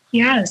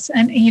 Yes,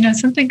 and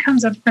something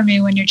comes up for me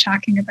when you're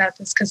talking about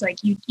this, because like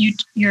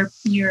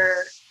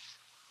your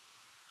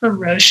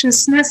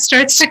ferociousness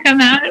starts to come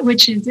out,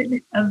 which is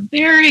a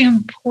very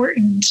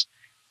important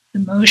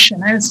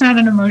emotion. It's not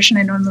an emotion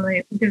I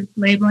normally think of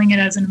labeling it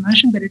as an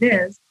emotion, but it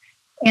is,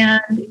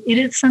 and it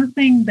is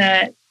something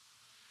that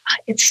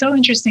it's so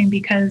interesting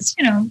because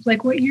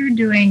like what you're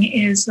doing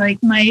is like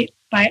might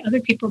by other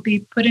people be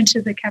put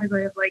into the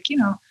category of like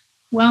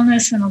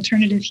wellness and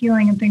alternative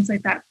healing and things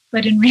like that.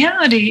 But in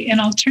reality,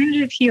 in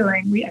alternative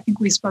healing, I think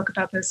we spoke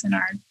about this in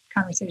our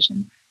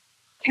conversation,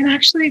 can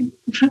actually,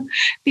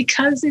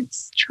 because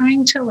it's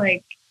trying to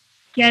like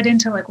get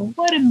into like, well,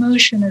 what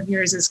emotion of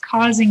yours is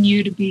causing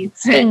you to be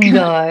sick?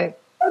 Bingo.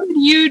 What did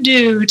you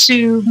do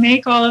to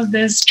make all of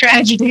this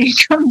tragedy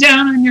come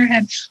down on your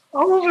head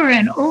over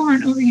and over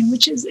and over again,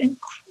 which is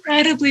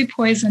incredibly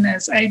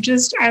poisonous. I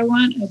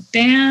want a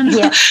ban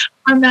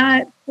on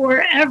that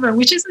forever,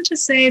 which isn't to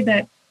say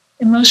that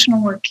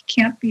emotional work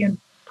can't be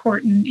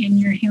important in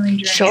your healing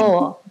journey.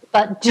 Sure,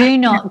 but do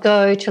not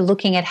go to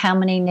looking at how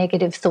many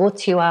negative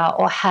thoughts you are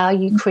or how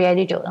you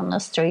created your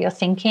illness through your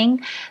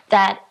thinking.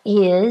 That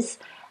is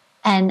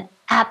an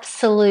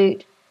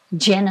absolute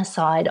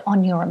genocide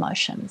on your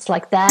emotions.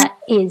 Like that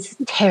is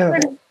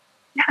terrible.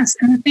 Yes,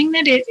 and the thing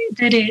that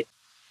it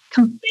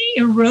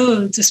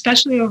erodes,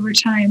 especially over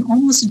time,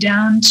 almost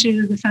down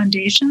to the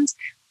foundations,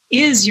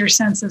 is your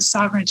sense of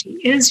sovereignty,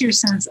 is your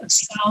sense of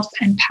self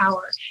and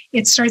power.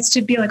 It starts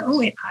to be like, oh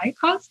wait, I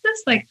caused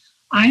this? Like,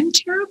 I'm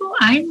terrible,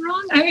 I'm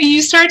wrong. I mean,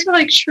 you start to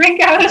like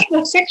shrink out of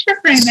the picture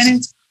frame, and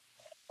it's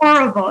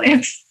horrible.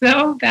 It's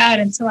so bad.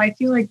 And so I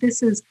feel like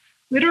this is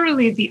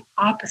literally the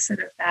opposite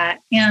of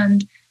that.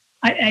 And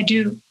I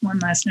do one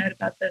last note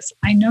about this.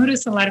 I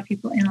notice a lot of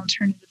people in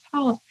alternative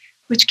health,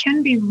 which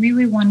can be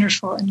really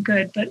wonderful and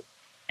good, but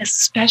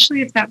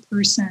especially if that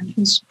person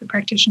who's the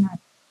practitioner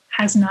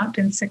has not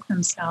been sick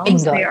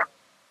themselves, they are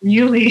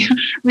really,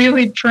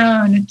 really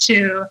prone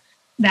to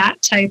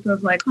that type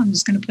of like, oh, I'm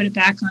just going to put it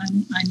back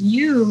on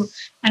you.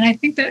 And I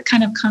think that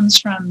kind of comes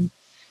from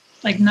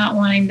like not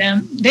wanting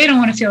them, they don't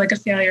want to feel like a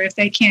failure if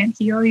they can't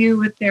heal you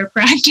with their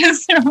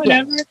practice or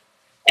whatever. Yeah.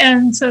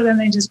 And so then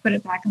they just put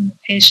it back on the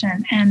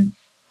patient. And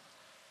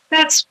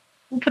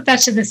we'll put that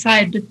to the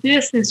side. But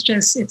this is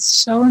just, it's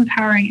so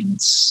empowering and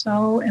it's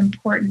so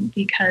important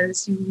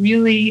because you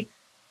really,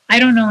 I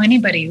don't know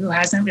anybody who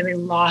hasn't really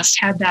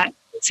had that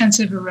sense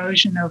of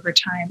erosion over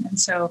time. And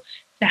so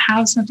to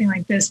have something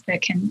like this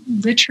that can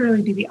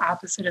literally be the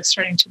opposite of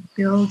starting to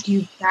build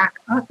you back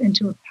up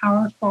into a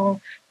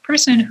powerful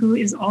person who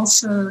is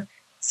also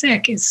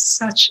sick is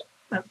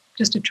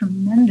just a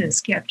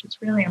tremendous gift.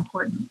 It's really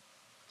important.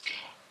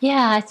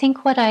 Yeah, I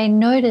think what I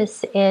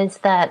notice is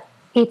that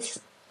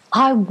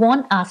I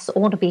want us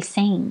all to be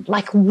seen.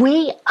 Like,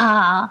 we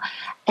are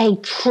a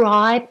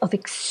tribe of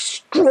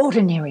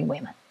extraordinary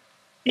women.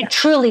 Yeah.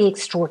 Truly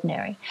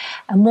extraordinary.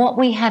 And what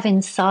we have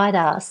inside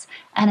us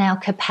and our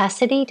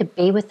capacity to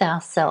be with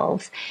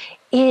ourselves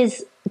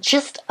is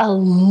just a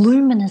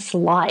luminous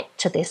light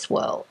to this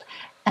world.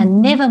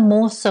 And never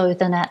more so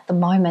than at the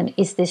moment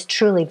is this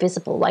truly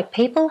visible. Like,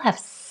 people have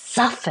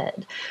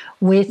suffered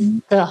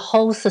with the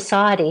whole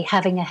society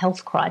having a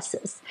health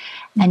crisis.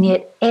 And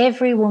yet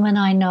every woman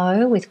I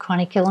know with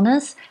chronic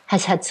illness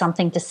has had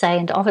something to say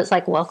and offer. It's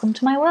like, welcome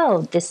to my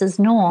world. This is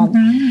norm.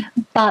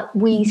 But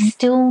we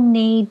still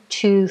need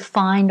to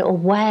find a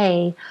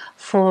way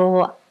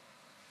for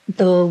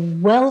the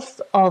wealth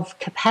of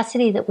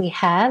capacity that we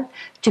have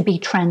to be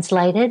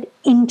translated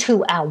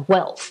into our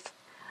wealth.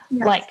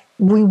 Yes. Like,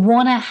 we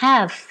want to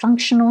have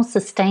functional,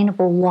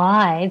 sustainable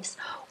lives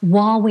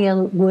while we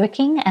are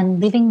working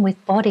and living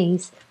with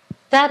bodies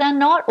that are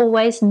not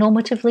always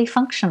normatively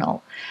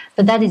functional.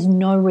 But that is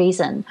no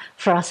reason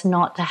for us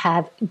not to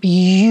have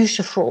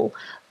beautiful,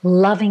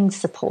 loving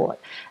support,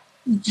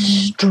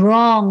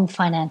 strong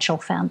financial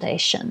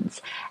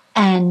foundations,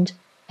 and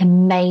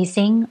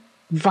amazing,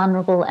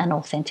 vulnerable and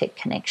authentic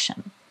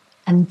connection.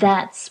 And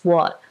that's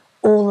what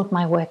all of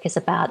my work is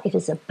about. It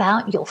is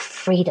about your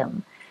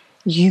freedom.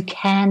 You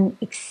can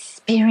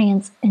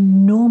experience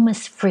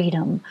enormous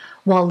freedom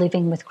while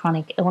living with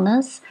chronic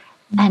illness,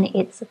 and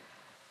it's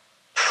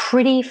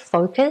pretty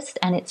focused,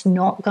 and it's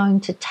not going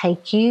to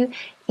take you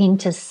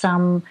into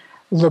some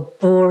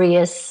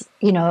laborious,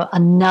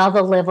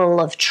 another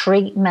level of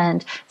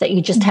treatment that you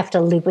just have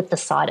to live with the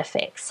side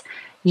effects.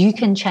 You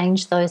can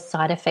change those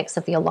side effects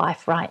of your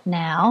life right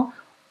now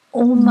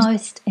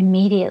almost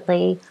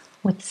immediately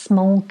with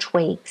small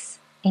tweaks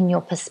in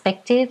your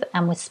perspective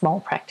and with small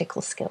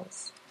practical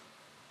skills.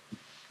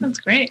 That's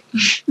great.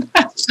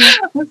 That's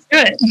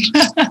good.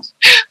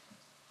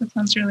 That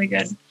sounds really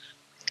good.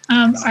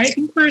 I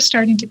think we're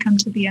starting to come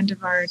to the end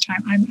of our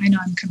time. I know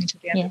I'm coming to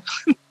the end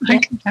of my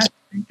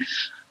capacity.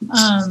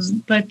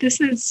 But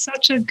this is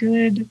such a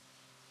good...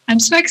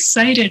 I'm so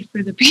excited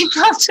for the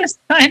people to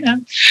sign up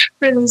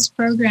for this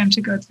program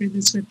to go through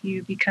this with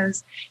you,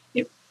 because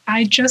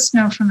I just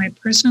know from my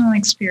personal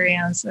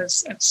experience of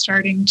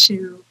starting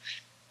to,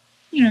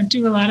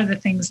 do a lot of the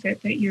things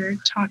that you're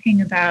talking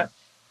about.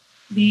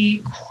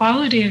 The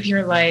quality of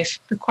your life,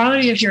 the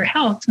quality of your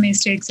health may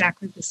stay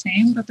exactly the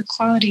same, but the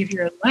quality of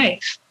your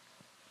life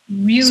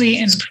really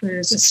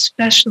improves,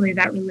 especially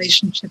that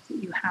relationship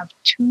that you have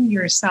to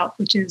yourself,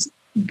 which is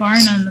bar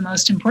none the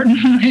most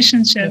important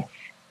relationship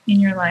in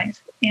your life.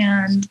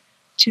 And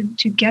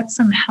to get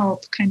some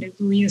help kind of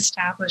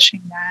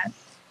reestablishing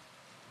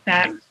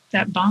that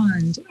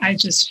bond, I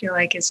just feel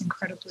like is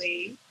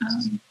incredibly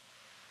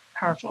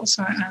powerful.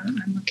 So I'm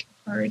looking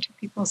forward to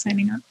people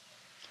signing up.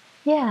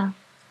 Yeah.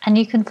 And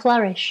you can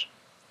flourish,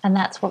 and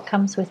that's what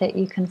comes with it.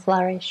 You can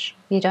flourish.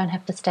 You don't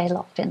have to stay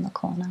locked in the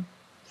corner.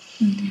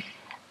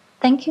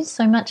 Thank you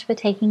so much for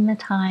taking the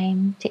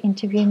time to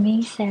interview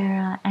me,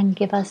 Sarah, and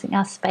give us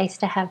our space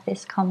to have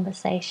this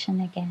conversation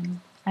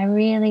again. I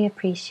really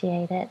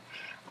appreciate it.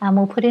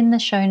 We'll put in the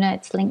show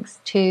notes links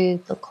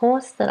to the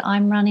course that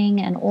I'm running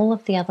and all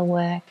of the other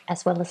work,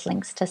 as well as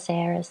links to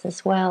Sarah's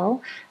as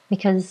well,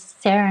 because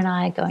Sarah and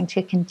I are going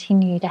to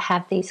continue to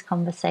have these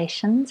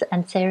conversations,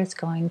 and Sarah's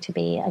going to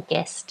be a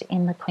guest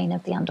in the Queen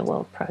of the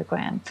Underworld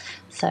program.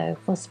 So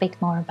we'll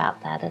speak more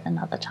about that at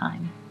another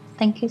time.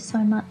 Thank you so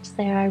much,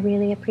 Sarah. I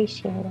really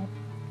appreciate it.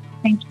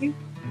 Thank you.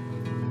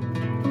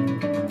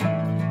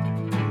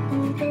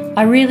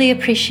 I really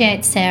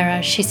appreciate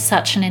Sarah. She's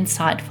such an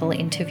insightful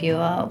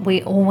interviewer.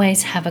 We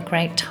always have a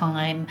great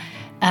time,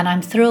 and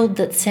I'm thrilled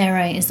that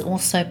Sarah is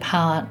also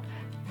part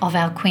of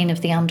our Queen of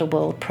the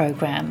Underworld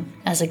program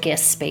as a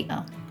guest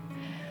speaker.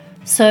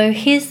 So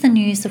here's the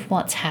news of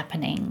what's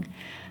happening.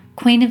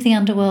 Queen of the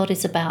Underworld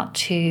is about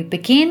to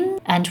begin,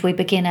 and we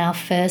begin our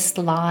first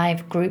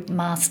live group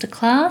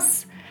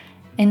masterclass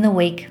in the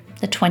week,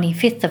 the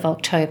 25th of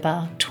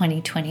October,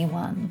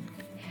 2021.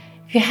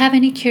 If you have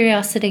any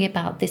curiosity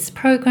about this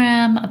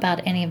program,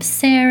 about any of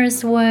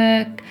Sarah's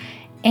work,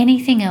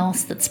 anything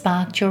else that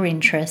sparked your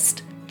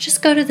interest,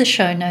 just go to the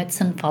show notes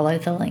and follow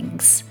the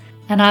links.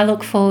 And I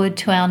look forward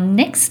to our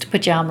next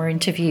pajama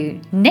interview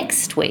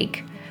next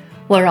week,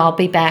 where I'll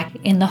be back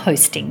in the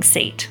hosting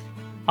seat.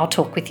 I'll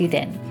talk with you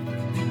then.